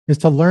is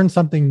to learn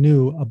something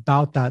new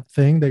about that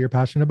thing that you're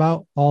passionate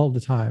about all the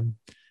time.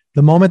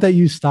 The moment that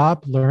you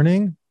stop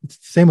learning, it's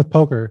the same with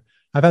poker.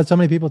 I've had so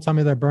many people tell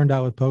me they're burned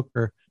out with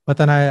poker, but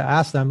then I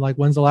ask them, like,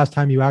 when's the last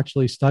time you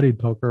actually studied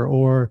poker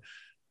or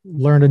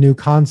learned a new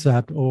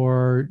concept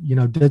or,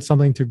 did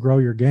something to grow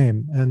your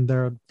game? And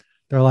they're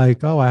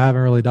like, oh, I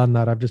haven't really done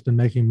that. I've just been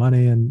making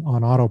money and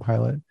on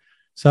autopilot.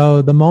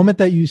 So the moment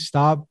that you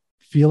stop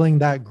feeling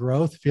that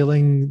growth,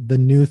 feeling the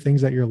new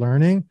things that you're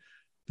learning,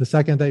 the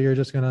second that you're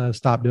just going to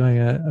stop doing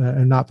it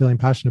and not feeling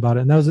passionate about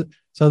it. And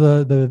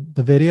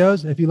the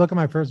videos, if you look at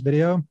my first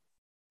video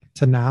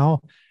to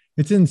now,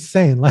 it's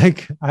insane.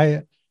 Like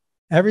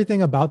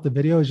everything about the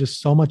video is just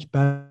so much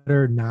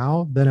better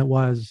now than it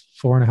was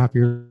 4.5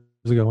 years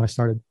ago when I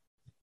started.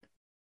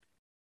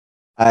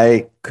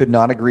 I could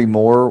not agree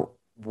more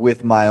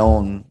with my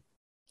own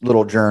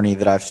little journey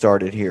that I've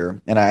started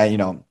here. And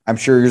I'm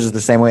sure yours is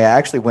the same way. I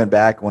actually went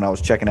back when I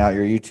was checking out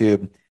your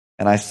YouTube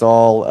and I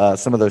saw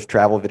some of those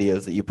travel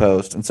videos that you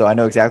post. And so I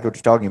know exactly what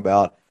you're talking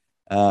about.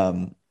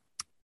 I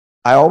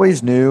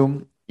always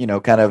knew,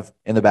 kind of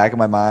in the back of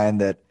my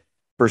mind that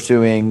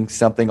pursuing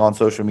something on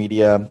social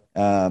media,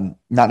 not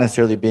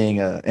necessarily being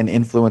an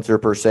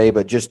influencer per se,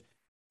 but just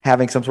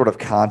having some sort of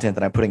content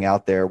that I'm putting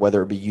out there,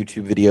 whether it be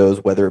YouTube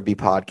videos, whether it be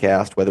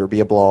podcast, whether it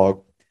be a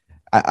blog.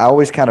 I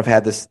always kind of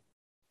had this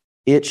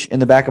itch in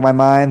the back of my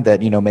mind that,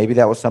 maybe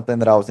that was something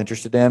that I was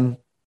interested in.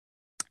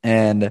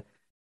 And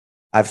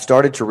I've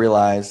started to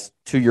realize,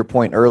 to your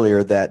point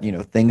earlier, that,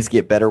 things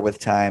get better with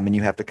time and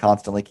you have to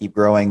constantly keep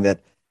growing.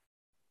 That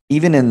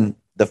even in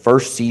the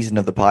first season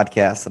of the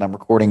podcast that I'm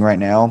recording right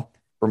now,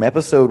 from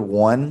episode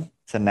 1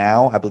 to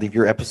now, I believe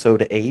you're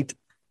episode 8,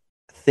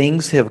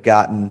 things have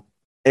gotten,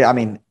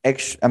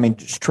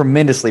 just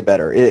tremendously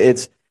better.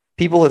 It's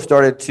people have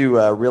started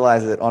to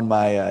realize it on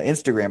my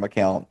Instagram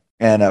account.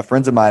 And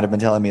friends of mine have been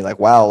telling me, like,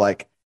 wow,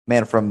 like,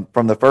 man, from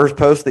the first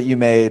post that you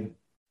made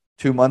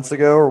 2 months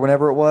ago or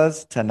whenever it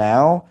was to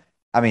now,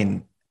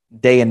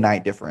 day and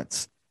night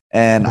difference.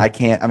 And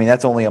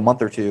that's only a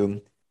month or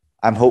two.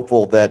 I'm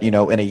hopeful that, in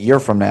a year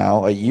from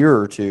now, a year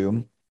or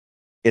two,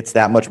 it's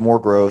that much more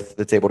growth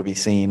that's able to be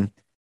seen.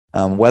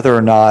 Whether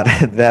or not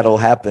that'll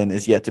happen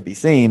is yet to be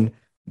seen,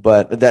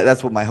 but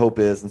that's what my hope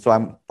is. And so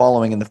I'm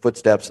following in the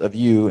footsteps of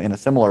you in a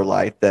similar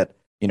light, that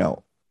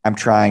I'm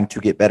trying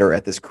to get better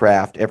at this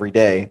craft every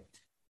day.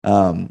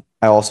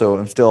 I also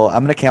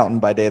I'm an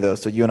accountant by day though.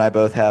 So you and I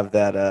both have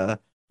that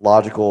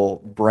logical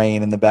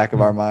brain in the back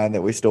of our mind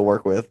that we still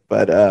work with.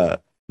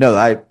 But no,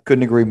 I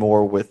couldn't agree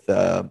more with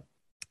that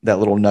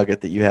little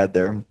nugget that you had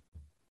there.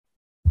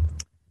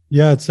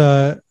 Yeah,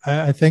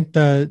 I think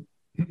that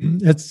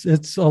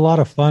it's a lot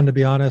of fun, to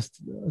be honest.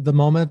 The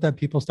moment that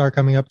people start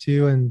coming up to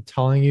you and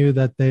telling you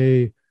that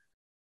they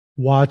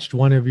watched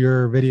one of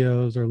your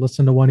videos or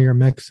listened to one of your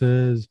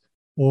mixes,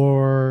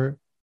 or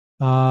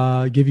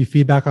give you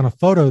feedback on a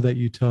photo that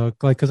you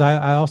took, like, because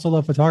I also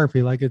love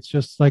photography. Like, it's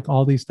just like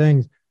all these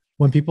things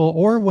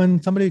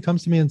when somebody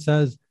comes to me and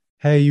says,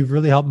 hey, you've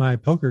really helped my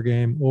poker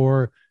game,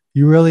 or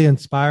you really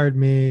inspired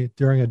me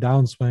during a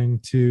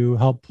downswing to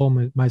help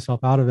pull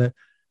myself out of it.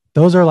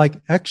 Those are like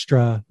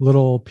extra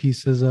little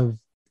pieces of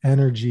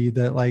energy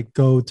that like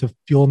go to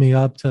fuel me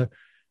up to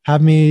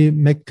have me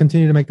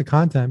continue to make the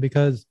content.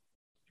 Because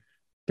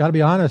got to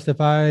be honest, if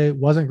I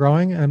wasn't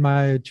growing and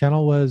my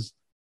channel was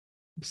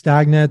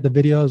stagnant, the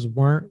videos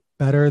weren't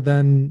better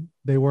than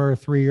they were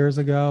 3 years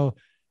ago,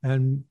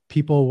 and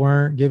people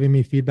weren't giving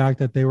me feedback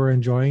that they were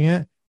enjoying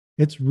it,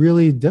 it's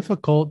really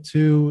difficult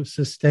to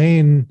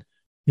sustain,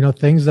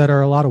 things that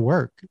are a lot of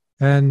work.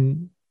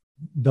 And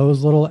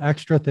those little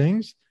extra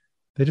things,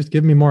 they just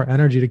give me more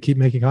energy to keep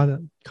making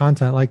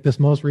content. Like this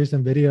most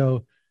recent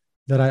video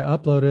that I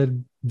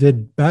uploaded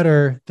did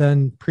better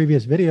than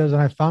previous videos.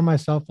 And I found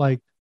myself like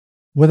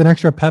with an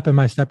extra pep in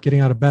my step getting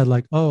out of bed,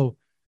 like, oh,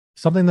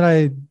 something that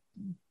I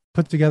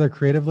put together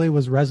creatively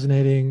was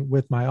resonating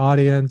with my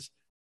audience.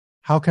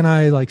 How can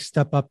I like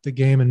step up the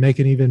game and make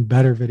an even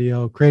better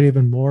video, create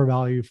even more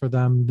value for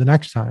them the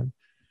next time?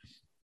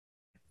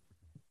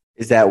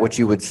 Is that what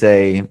you would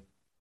say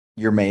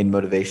your main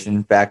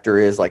motivation factor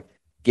is? Like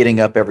getting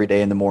up every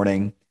day in the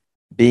morning,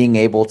 being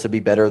able to be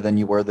better than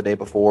you were the day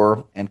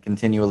before and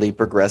continually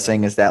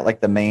progressing? Is that like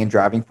the main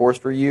driving force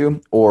for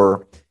you?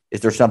 Or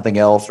is there something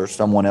else or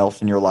someone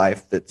else in your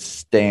life that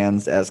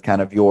stands as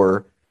kind of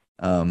your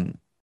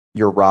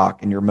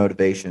rock and your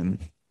motivation?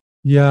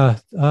 Yeah.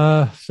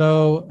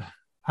 So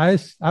I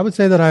would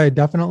say that I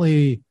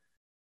definitely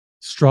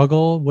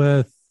struggle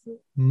with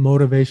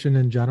motivation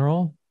in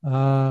general.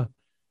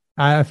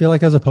 I feel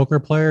like as a poker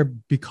player,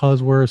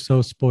 because we're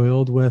so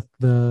spoiled with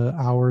the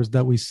hours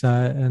that we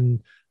set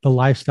and the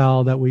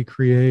lifestyle that we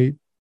create,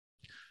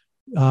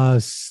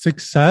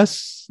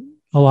 success,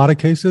 a lot of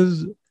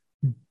cases,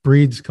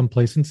 breeds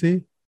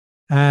complacency.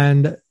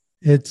 And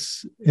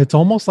it's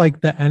almost like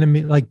the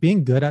enemy, like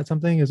being good at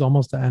something is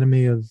almost the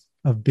enemy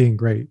of being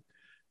great.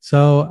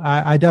 So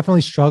I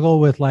definitely struggle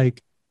with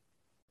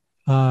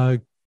I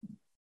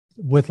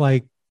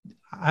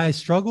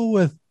struggle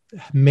with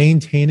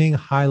maintaining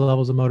high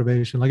levels of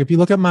motivation. Like if you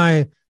look at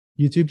my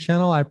YouTube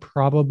channel, I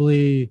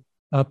probably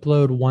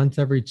upload once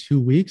every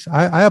 2 weeks.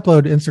 I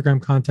upload Instagram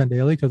content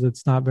daily because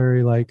it's not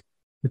very like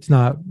it's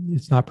not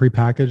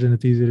prepackaged and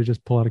it's easy to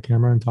just pull out a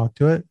camera and talk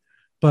to it.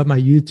 But my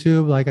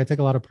YouTube, like I take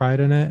a lot of pride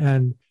in it,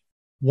 and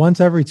once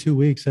every 2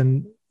 weeks.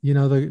 And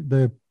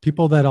the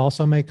people that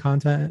also make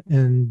content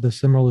in the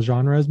similar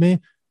genre as me,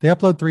 they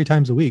upload 3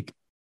 times a week.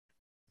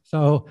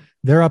 So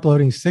they're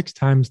uploading 6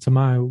 times to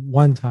my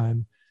 1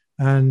 time.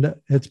 And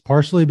it's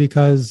partially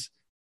because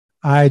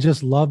I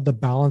just love the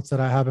balance that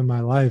I have in my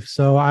life.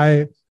 So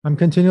I'm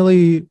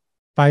continually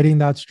fighting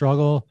that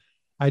struggle.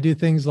 I do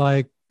things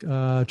like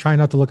try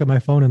not to look at my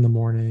phone in the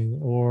morning,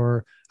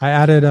 or I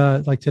added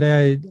like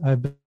today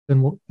I've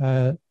been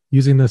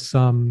using this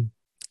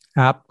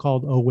app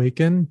called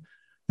Awaken.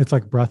 It's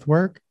like breath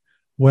work,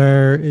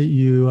 where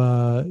you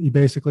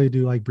basically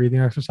do like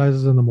breathing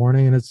exercises in the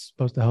morning, and it's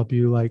supposed to help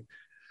you like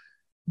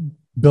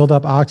build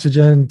up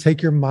oxygen,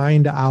 take your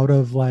mind out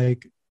of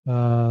like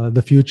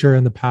the future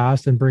and the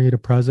past and bring you to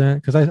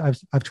present. Because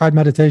I've tried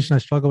meditation, I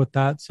struggle with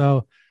that.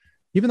 So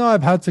even though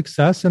I've had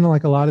success in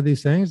like a lot of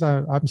these things,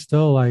 I'm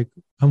still like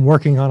I'm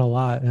working on a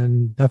lot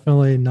and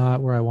definitely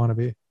not where I want to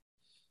be.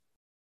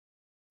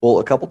 Well,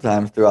 a couple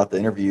times throughout the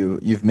interview,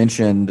 you've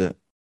mentioned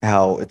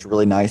how it's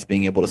really nice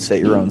being able to set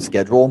your own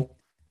schedule.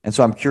 And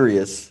so I'm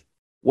curious,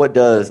 what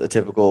does a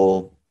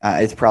typical,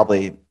 it's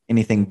probably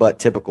anything but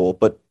typical,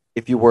 but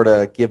if you were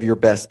to give your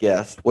best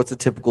guess, what's a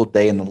typical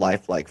day in the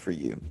life like for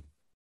you?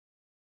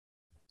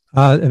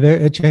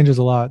 It changes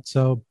a lot.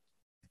 So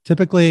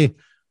typically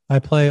I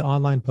play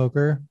online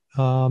poker,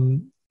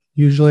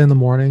 usually in the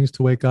mornings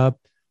to wake up.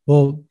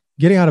 Well,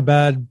 getting out of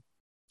bed,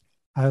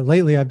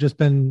 lately I've just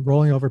been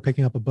rolling over,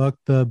 picking up a book.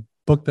 The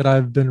book that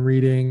I've been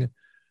reading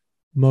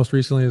most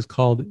recently is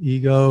called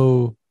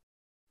Ego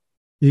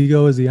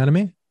is the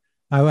Enemy.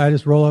 I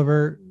just roll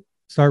over,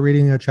 start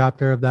reading a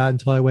chapter of that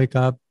until I wake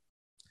up.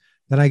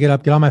 Then I get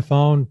up, get on my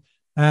phone,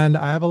 and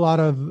I have a lot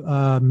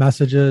of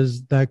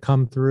messages that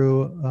come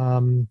through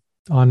on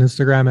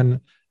Instagram, and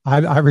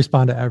I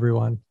respond to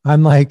everyone.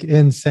 I'm like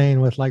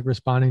insane with like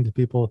responding to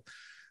people.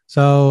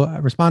 So I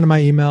respond to my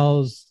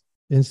emails,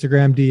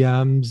 Instagram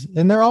DMs,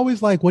 and they're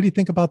always like, what do you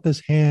think about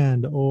this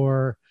hand?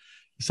 Or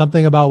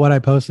something about what I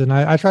posted. And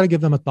I try to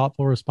give them a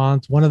thoughtful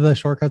response. One of the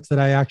shortcuts that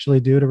I actually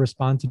do to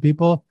respond to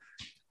people,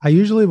 I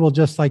usually will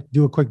just like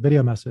do a quick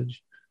video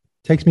message.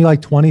 Takes me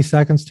like 20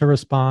 seconds to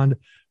respond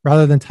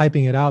rather than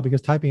typing it out,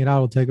 because typing it out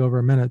will take over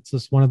a minute. It's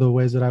just one of the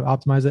ways that I've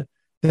optimized it.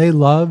 They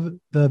love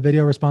the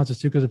video responses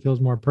too, because it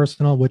feels more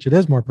personal, which it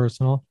is more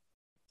personal.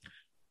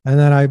 And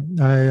then I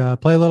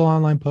play a little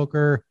online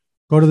poker,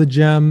 go to the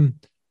gym,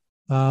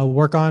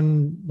 work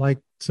on like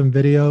some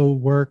video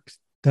work.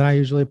 Then I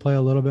usually play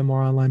a little bit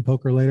more online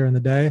poker later in the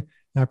day.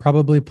 And I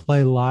probably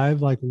play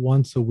live like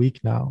once a week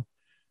now.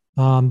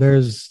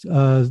 There's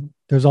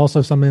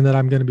also something that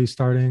I'm going to be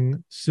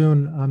starting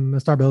soon. I'm going to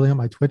start building up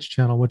my Twitch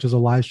channel, which is a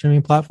live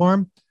streaming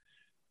platform.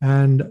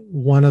 And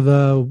one of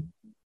the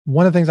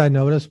things I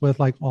noticed with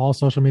like all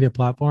social media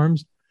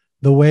platforms,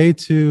 the way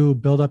to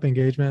build up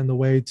engagement and the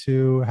way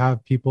to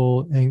have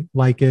people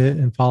like it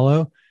and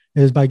follow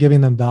is by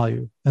giving them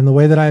value. And the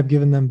way that I've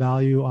given them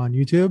value on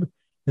YouTube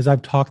is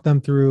I've talked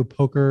them through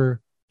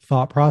poker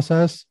thought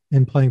process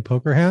in playing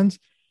poker hands.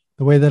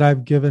 The way that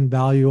I've given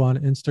value on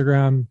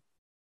Instagram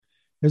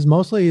is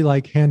mostly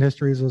like hand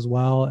histories as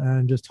well,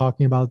 and just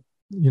talking about,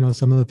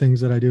 some of the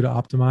things that I do to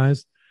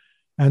optimize.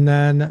 And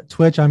then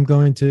Twitch, I'm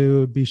going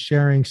to be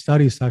sharing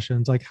study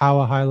sessions, like how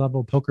a high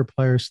level poker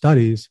player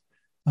studies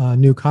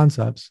new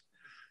concepts.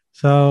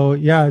 So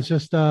yeah, it's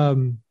just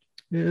it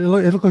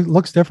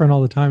looks different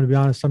all the time, to be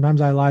honest.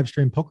 Sometimes I live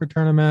stream poker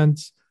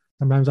tournaments.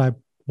 Sometimes I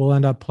will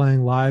end up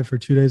playing live for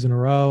 2 days in a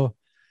row.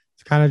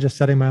 It's kind of just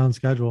setting my own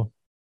schedule.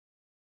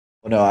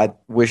 Well, no, I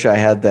wish I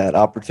had that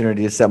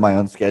opportunity to set my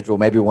own schedule.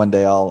 Maybe one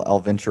day I'll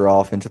venture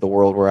off into the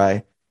world where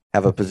I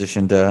have a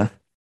position to,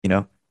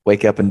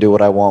 wake up and do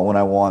what I want when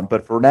I want.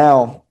 But for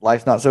now,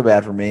 life's not so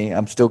bad for me.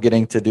 I'm still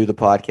getting to do the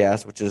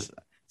podcast, which is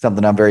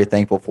something I'm very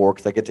thankful for,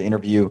 because I get to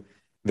interview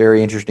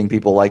very interesting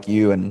people like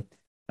you, and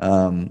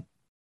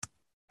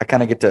I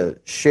kind of get to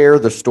share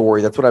the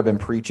story. That's what I've been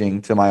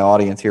preaching to my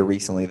audience here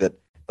recently, that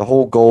the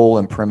whole goal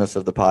and premise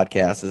of the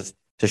podcast is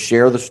to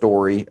share the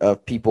story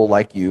of people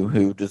like you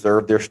who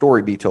deserve their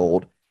story be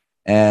told.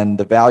 And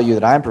the value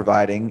that I'm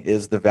providing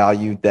is the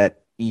value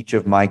that each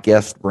of my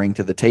guests bring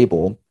to the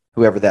table,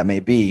 whoever that may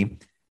be.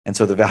 And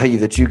so the value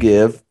that you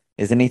give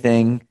is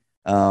anything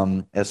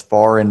as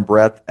far in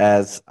breadth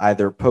as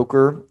either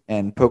poker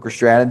and poker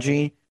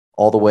strategy,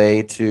 all the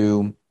way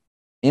to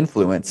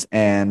influence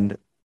and,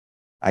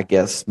 I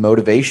guess,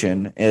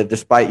 motivation.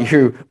 Despite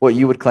what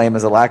you would claim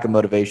as a lack of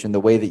motivation, the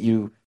way that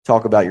you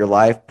talk about your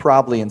life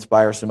probably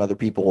inspires some other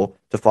people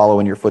to follow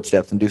in your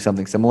footsteps and do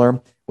something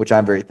similar, which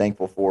I'm very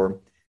thankful for.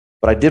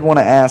 But I did want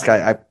to ask,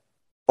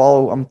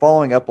 I'm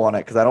following up on it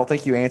because I don't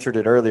think you answered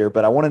it earlier,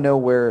 but I want to know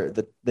where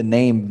the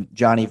name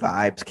Johnnie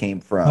VIBES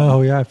came from.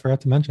 Oh yeah, I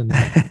forgot to mention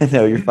that.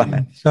 No, you're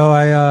fine. So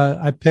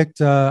I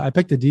picked a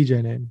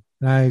DJ name,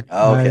 and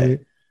Okay.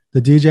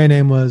 the DJ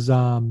name was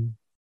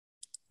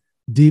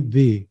Deep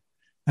V,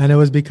 and it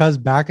was because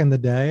back in the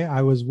day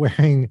I was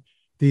wearing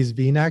these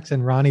V-necks,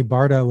 and Ronnie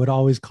Barta would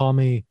always call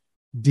me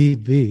Deep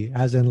V,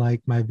 as in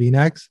like my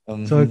V-necks.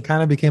 Mm-hmm. So it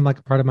kind of became like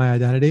a part of my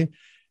identity.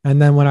 And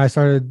then when I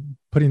started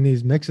putting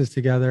these mixes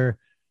together,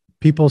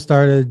 people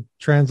started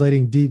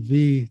translating Deep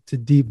V to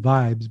Deep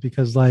Vibes,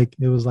 because like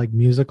it was like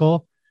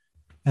musical.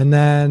 And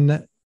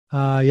then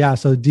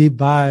so Deep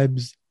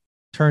Vibes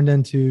turned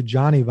into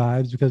Johnnie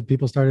VIBES because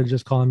people started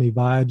just calling me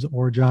Vibes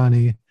or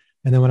Johnny.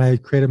 And then when I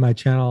created my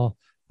channel,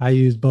 I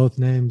used both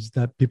names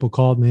that people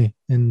called me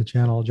in the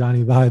channel,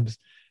 Johnnie VIBES.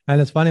 And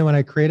it's funny, when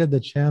I created the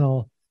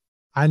channel,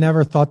 I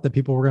never thought that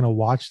people were going to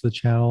watch the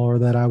channel or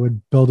that I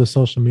would build a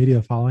social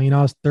media following.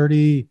 I was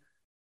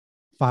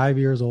 35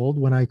 years old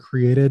when I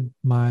created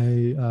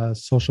my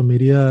social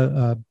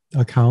media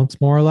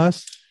accounts, more or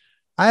less.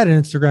 I had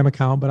an Instagram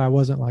account, but I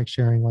wasn't like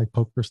sharing like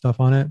poker stuff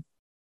on it.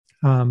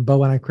 But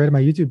when I created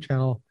my YouTube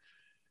channel,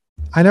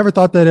 I never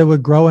thought that it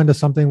would grow into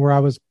something where I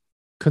was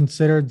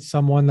considered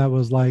someone that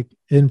was like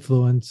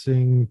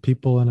influencing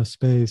people in a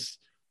space,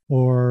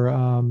 or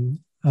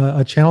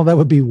a channel that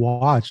would be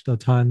watched a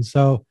ton.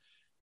 So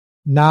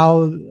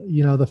now,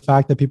 the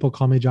fact that people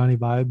call me Johnnie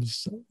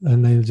VIBES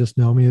and they just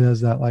know me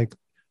as that like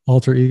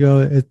alter ego,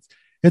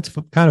 it's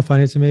kind of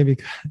funny to me,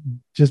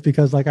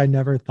 because like I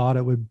never thought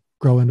it would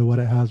grow into what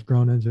it has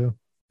grown into.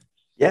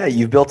 Yeah,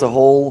 you've built a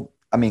whole,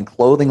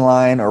 clothing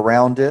line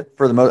around it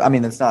for the most.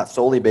 It's not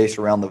solely based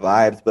around the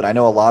vibes, but I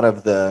know a lot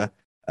of the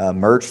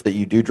merch that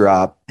you do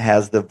drop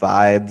has the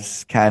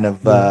vibes kind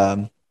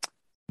of.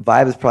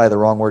 Vibe is probably the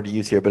wrong word to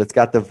use here, but it's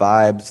got the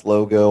Vibes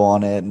logo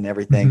on it and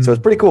everything. Mm-hmm. So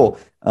it's pretty cool.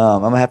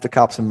 I'm going to have to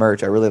cop some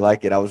merch. I really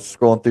like it. I was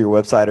scrolling through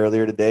your website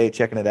earlier today,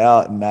 checking it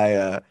out, and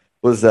I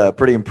was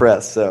pretty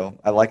impressed. So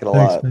I like it a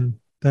lot. Man.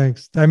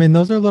 Thanks.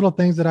 Those are little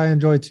things that I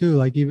enjoy too.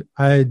 Like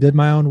I did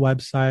my own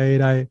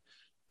website.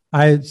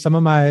 I some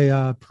of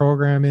my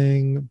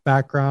programming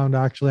background,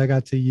 actually, I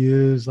got to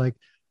use. Like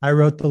I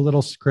wrote the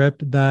little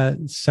script that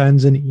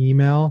sends an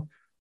email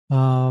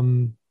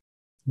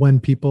when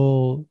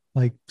people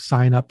like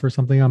sign up for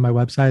something on my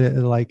website.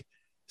 It like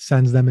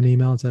sends them an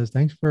email and says,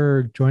 thanks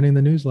for joining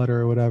the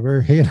newsletter or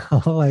whatever.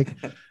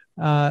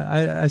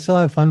 I still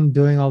have fun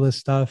doing all this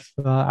stuff.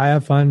 I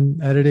have fun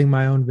editing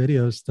my own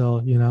videos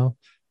still.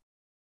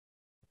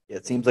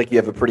 It seems like you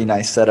have a pretty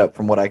nice setup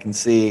from what I can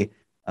see.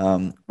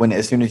 When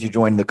as soon as you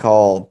joined the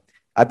call,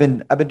 I've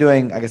been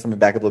doing. I guess let me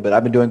back up a little bit.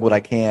 I've been doing what I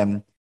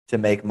can to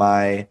make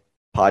my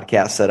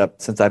podcast setup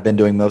since I've been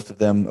doing most of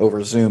them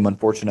over Zoom.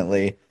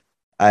 Unfortunately,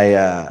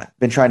 I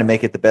been trying to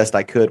make it the best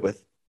I could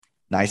with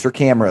nicer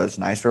cameras,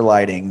 nicer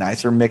lighting,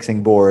 nicer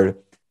mixing board.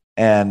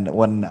 And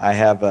when I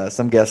have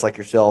some guests like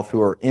yourself who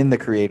are in the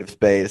creative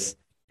space,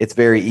 it's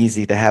very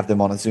easy to have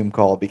them on a Zoom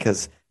call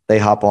because they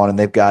hop on and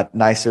they've got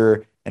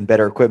nicer and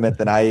better equipment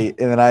than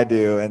I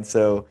do, and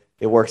so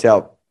it works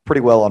out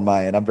pretty well on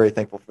my end. I'm very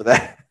thankful for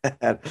that.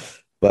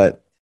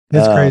 But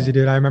It's crazy, um,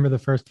 dude. I remember the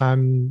first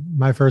time,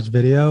 my first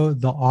video,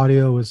 the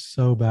audio was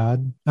so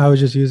bad. I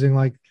was just using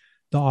like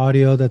the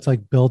audio that's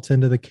like built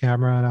into the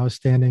camera, and I was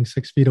standing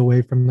 6 feet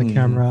away from the mhm,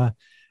 camera.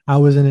 I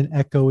was in an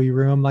echoey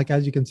room. Like,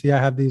 as you can see, I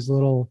have these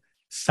little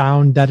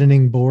sound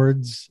deadening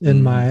boards in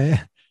mhm.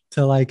 my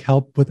to like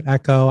help with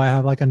echo. I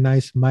have like a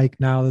nice mic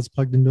now that's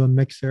plugged into a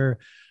mixer,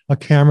 a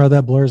camera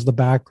that blurs the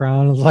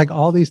background. It's like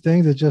all these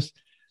things. It's just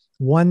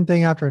one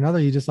thing after another.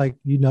 You just like,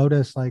 you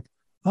notice like,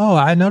 oh,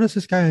 I noticed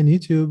this guy on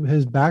YouTube,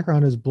 his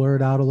background is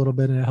blurred out a little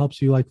bit and it helps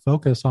you like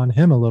focus on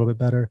him a little bit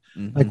better.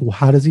 Like, Hmm. well,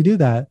 how does he do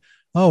that?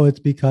 Oh, it's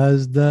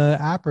because the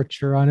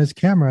aperture on his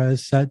camera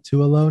is set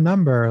to a low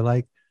number.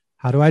 Like,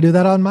 how do I do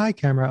that on my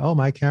camera? Oh,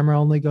 my camera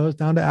only goes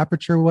down to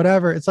aperture,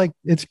 whatever. It's like,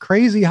 it's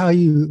crazy how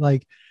you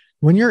like,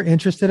 when you're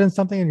interested in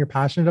something and you're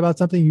passionate about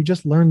something, you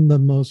just learn the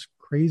most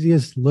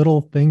craziest little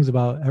things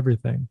about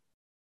everything.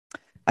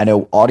 I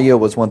know audio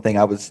was one thing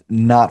I was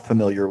not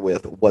familiar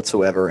with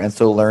whatsoever, and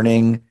so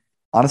learning,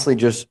 honestly,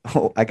 just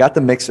I got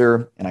the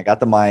mixer and I got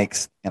the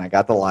mics and I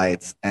got the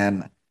lights,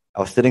 and I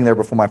was sitting there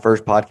before my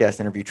first podcast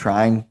interview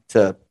trying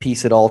to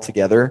piece it all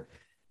together.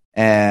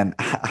 And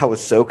I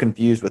was so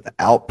confused with the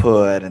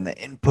output and the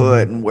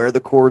input Mhm. and where the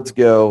chords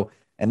go.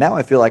 And now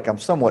I feel like I'm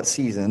somewhat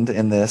seasoned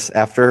in this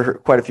after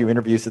quite a few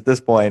interviews at this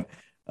point.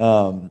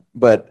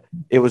 But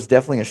it was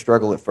definitely a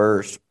struggle at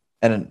first.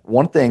 And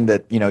one thing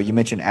that, you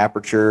mentioned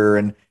aperture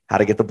and how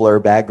to get the blur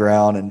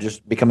background and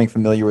just becoming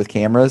familiar with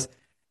cameras.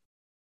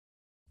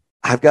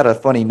 I've got a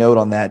funny note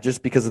on that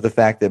just because of the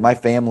fact that my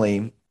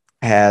family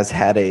has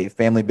had a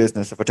family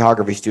business, a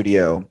photography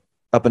studio,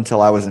 up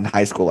until I was in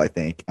high school, I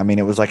think. I mean,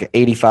 it was like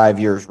 85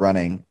 years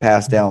running,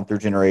 passed down through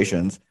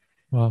generations.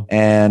 Wow.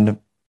 And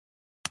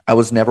I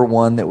was never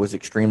one that was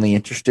extremely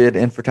interested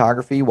in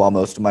photography, while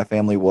most of my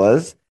family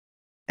was.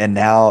 And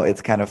now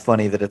it's kind of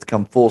funny that it's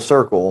come full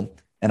circle.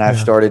 And I've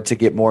Yeah. started to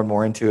get more and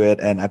more into it.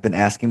 And I've been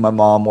asking my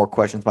mom more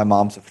questions. My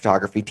mom's a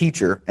photography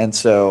teacher. And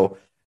so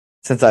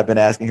since I've been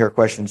asking her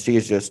questions, she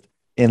is just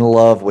in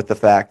love with the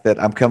fact that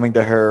I'm coming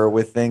to her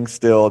with things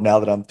still now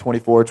that I'm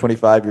 24,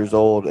 25 years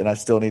old, and I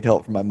still need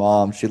help from my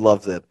mom. She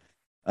loves it.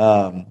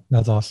 Um,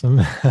 That's awesome.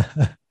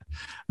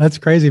 That's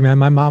crazy, man.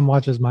 My mom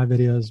watches my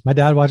videos. My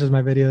dad watches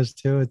my videos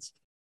too.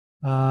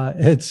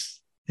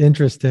 It's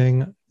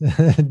interesting.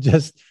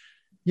 Just,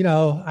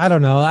 I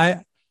don't know.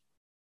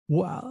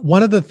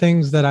 One of the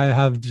things that I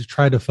have just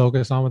tried to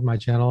focus on with my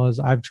channel is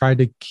I've tried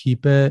to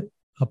keep it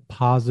a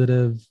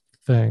positive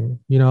thing.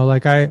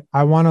 Like I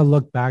want to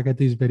look back at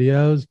these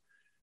videos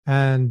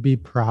and be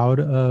proud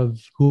of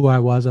who I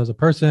was as a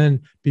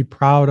person, be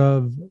proud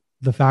of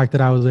the fact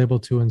that I was able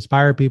to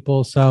inspire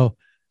people. So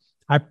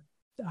I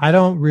I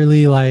don't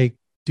really like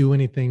do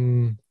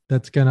anything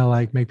that's gonna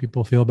like make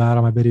people feel bad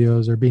on my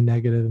videos or be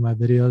negative in my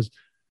videos.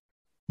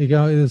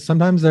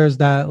 Sometimes there's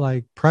that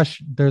like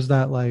pressure, there's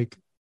that like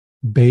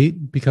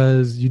bait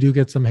because you do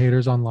get some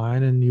haters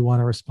online and you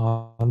want to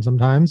respond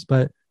sometimes,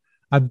 but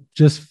I've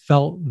just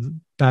felt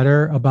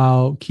better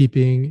about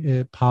keeping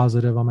it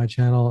positive on my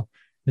channel.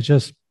 It's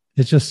just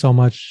it's just so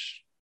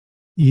much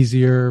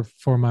easier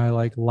for my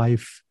like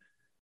life,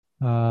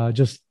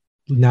 just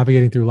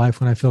navigating through life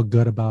when I feel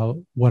good about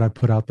what I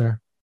put out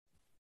there.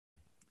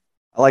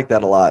 I like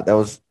that a lot. That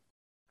was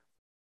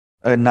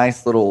a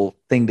nice little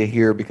thing to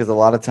hear because a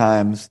lot of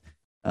times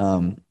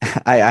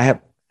I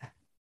have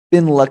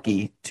been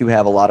lucky to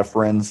have a lot of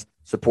friends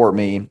support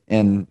me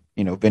in,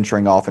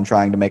 venturing off and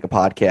trying to make a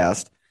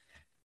podcast.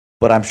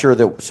 But I'm sure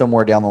that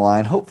somewhere down the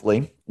line,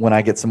 hopefully, when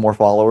I get some more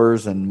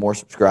followers and more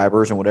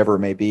subscribers and whatever it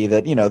may be,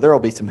 that there will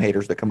be some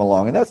haters that come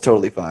along, and that's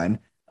totally fine.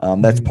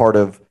 That's Mhm. part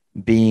of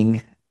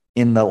being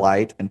in the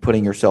light and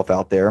putting yourself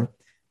out there.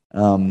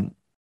 Um,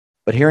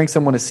 but hearing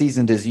someone as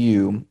seasoned as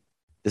you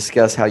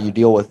discuss how you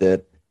deal with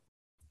it,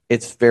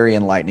 it's very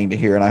enlightening to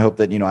hear, and I hope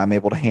that I'm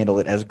able to handle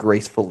it as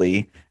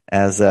gracefully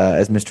as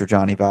Mr.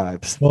 Johnny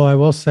Vibes. Well, I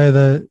will say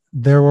that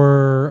there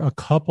were a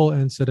couple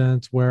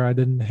incidents where I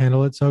didn't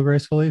handle it so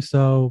gracefully.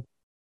 So,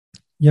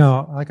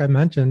 like I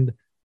mentioned,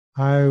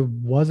 I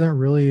wasn't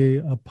really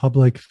a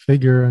public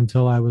figure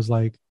until I was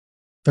like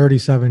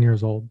 37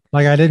 years old.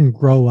 Like I didn't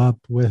grow up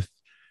with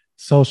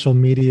social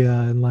media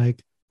and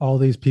like all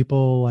these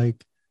people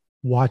like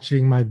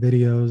watching my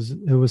videos.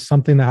 It was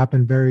something that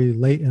happened very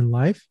late in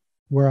life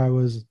where I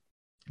was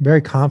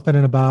very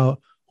confident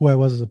about who I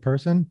was as a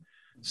person.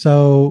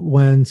 So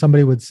when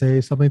somebody would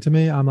say something to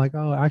me, I'm like,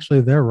 oh,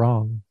 actually, they're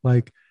wrong.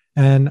 Like,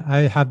 and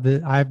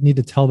I need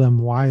to tell them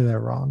why they're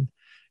wrong.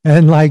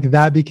 And like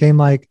that became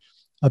like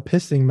a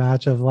pissing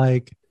match of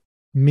like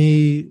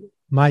me,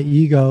 my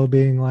ego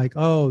being like,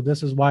 oh,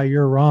 this is why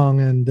you're wrong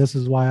and this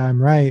is why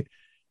I'm right.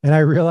 And I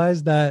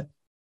realized that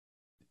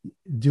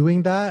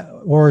doing that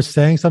or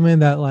saying something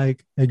that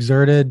like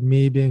exerted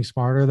me being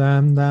smarter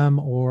than them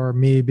or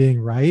me being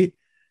right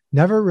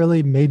never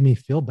really made me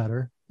feel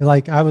better.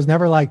 Like I was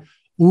never like,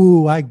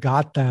 ooh, I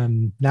got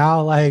them.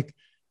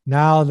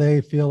 Now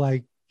they feel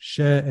like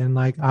shit and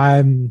like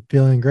I'm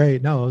feeling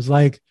great. No, it was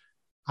like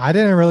I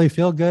didn't really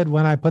feel good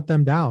when I put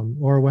them down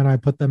or when I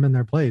put them in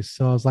their place.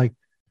 So I was like,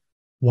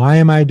 why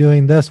am I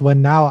doing this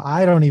when now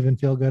I don't even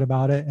feel good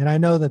about it? And I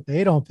know that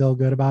they don't feel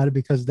good about it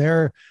because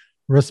they're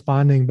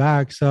responding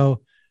back.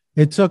 So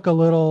it took a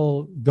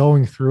little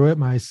going through it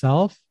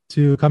myself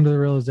to come to the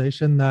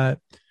realization that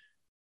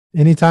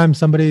anytime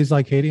somebody's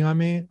like hating on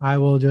me, I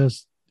will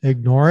just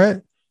ignore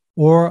it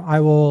or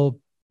I will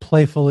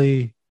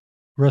playfully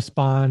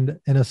respond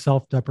in a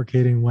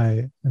self-deprecating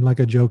way and like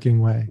a joking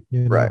way,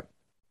 you know? Right.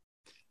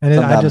 And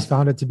I just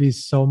found it to be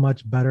so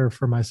much better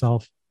for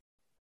myself.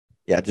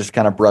 Yeah, just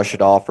kind of brush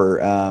it off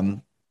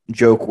or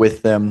joke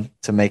with them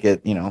to make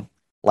it,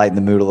 lighten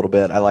the mood a little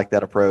bit. I like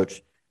that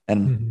approach.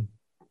 And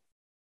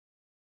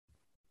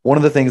one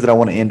of the things that I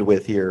want to end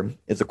with here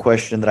is a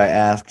question that I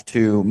ask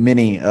to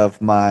many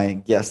of my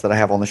guests that I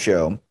have on the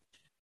show.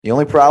 The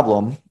only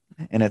problem,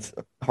 and it's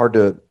hard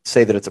to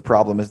say that it's a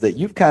problem, is that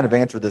you've kind of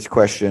answered this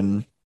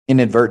question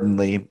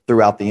inadvertently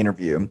throughout the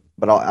interview,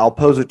 but I'll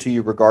pose it to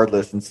you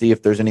regardless and see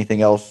if there's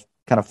anything else,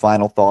 kind of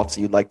final thoughts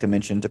that you'd like to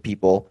mention to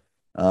people,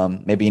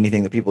 maybe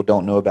anything that people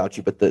don't know about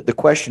you. But the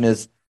question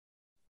is,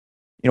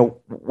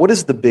 what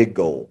is the big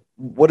goal?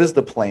 What is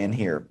the plan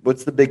here?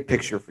 What's the big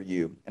picture for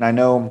you?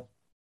 And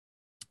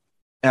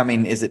I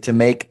mean, is it to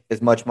make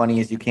as much money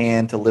as you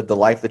can, to live the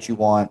life that you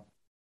want?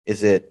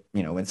 Is it,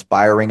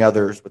 inspiring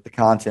others with the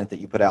content that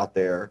you put out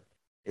there?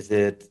 Is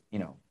it,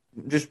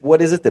 just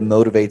what is it that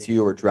motivates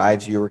you or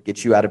drives you or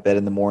gets you out of bed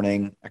in the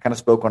morning? I kind of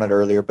spoke on it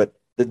earlier, but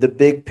the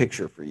big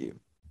picture for you.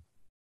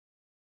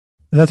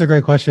 That's a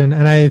great question.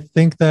 And I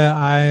think that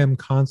I am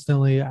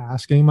constantly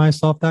asking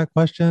myself that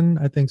question.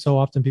 I think so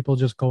often people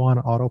just go on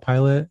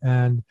autopilot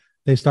and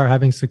they start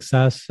having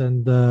success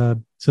and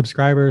the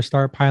subscribers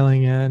start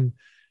piling in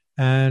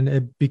and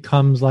it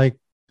becomes like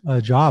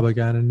a job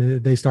again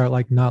and they start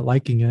like not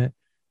liking it.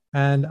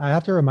 And I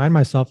have to remind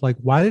myself, like,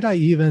 why did I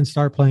even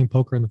start playing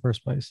poker in the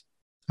first place?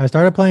 I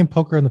started playing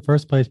poker in the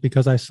first place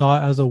because I saw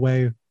it as a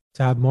way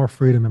to have more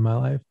freedom in my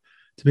life,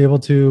 to be able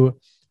to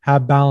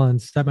have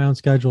balance, set my own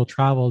schedule,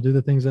 travel, do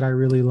the things that I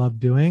really love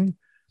doing,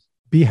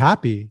 be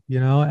happy,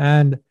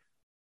 And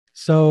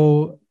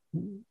so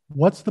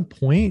what's the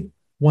point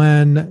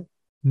when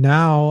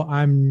now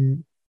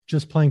I'm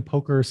just playing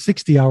poker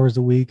 60 hours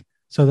a week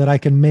so that I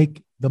can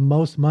make the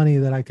most money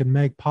that I can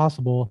make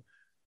possible?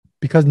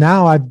 Because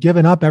now I've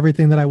given up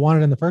everything that I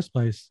wanted in the first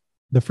place,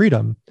 the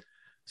freedom.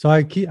 So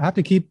I have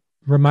to keep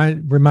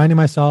reminding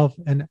myself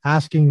and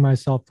asking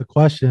myself the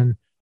question,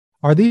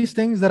 are these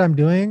things that I'm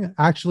doing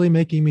actually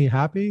making me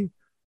happy?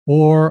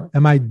 Or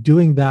am I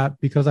doing that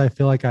because I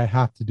feel like I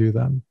have to do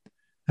them?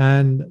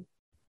 And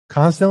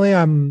constantly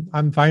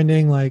I'm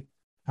finding like,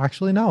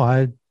 actually, no,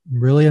 I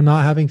really am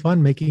not having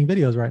fun making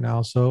videos right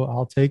now. So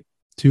I'll take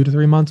 2 to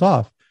 3 months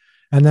off.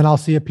 And then I'll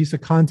see a piece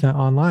of content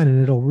online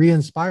and it'll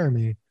re-inspire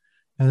me.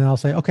 And then I'll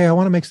say, okay, I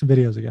want to make some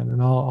videos again.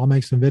 And I'll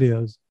make some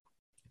videos.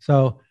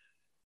 So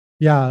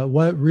yeah,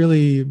 what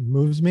really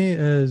moves me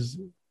is,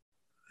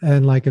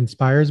 and like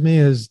inspires me,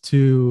 is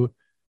to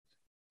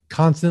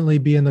constantly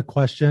be in the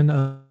question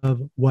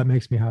of what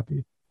makes me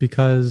happy.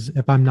 Because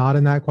if I'm not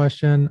in that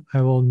question,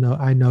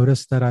 I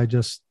notice that I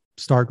just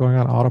start going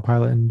on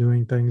autopilot and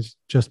doing things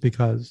just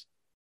because.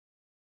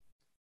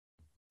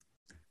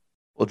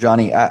 Well,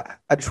 Johnny, I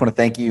just want to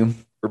thank you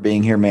for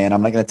being here, man.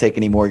 I'm not going to take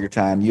any more of your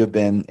time. You have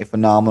been a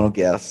phenomenal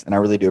guest, and I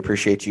really do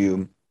appreciate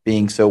you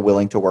being so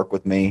willing to work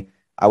with me.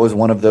 I was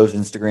one of those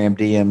Instagram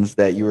DMs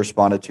that you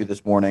responded to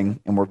this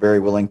morning, and were very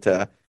willing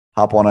to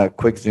hop on a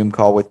quick Zoom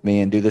call with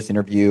me and do this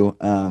interview.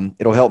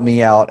 It'll help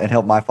me out and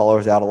help my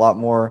followers out a lot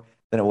more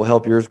than it will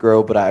help yours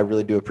grow, but I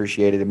really do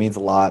appreciate it. It means a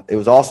lot. It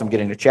was awesome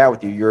getting to chat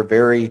with you. You're a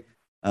very,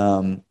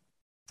 I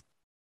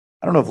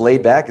don't know if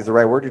laid back is the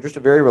right word. You're just a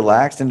very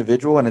relaxed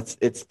individual, and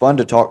it's fun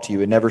to talk to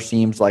you. It never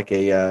seems like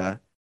the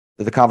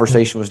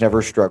conversation was never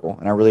a struggle,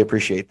 and I really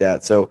appreciate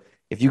that. So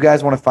if you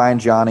guys want to find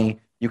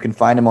Johnny, you can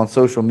find him on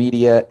social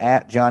media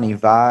at Johnnie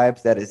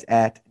VIBES. That is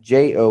at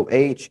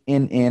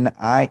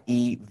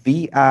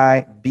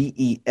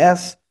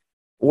JOHNNIEVIBES,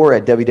 or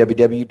at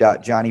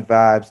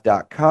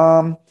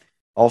www.johnnyvibes.com.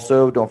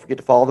 Also, don't forget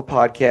to follow the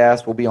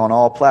podcast. We'll be on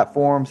all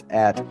platforms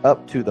at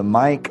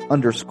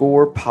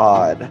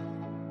UpToTheMic_pod.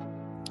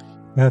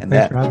 Yeah,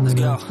 thanks for having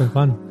me. It's been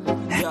fun.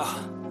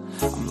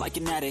 I'm like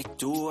an addict,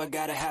 do I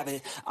gotta have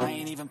it. I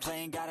ain't even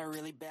playing, got a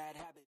really bad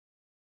habit.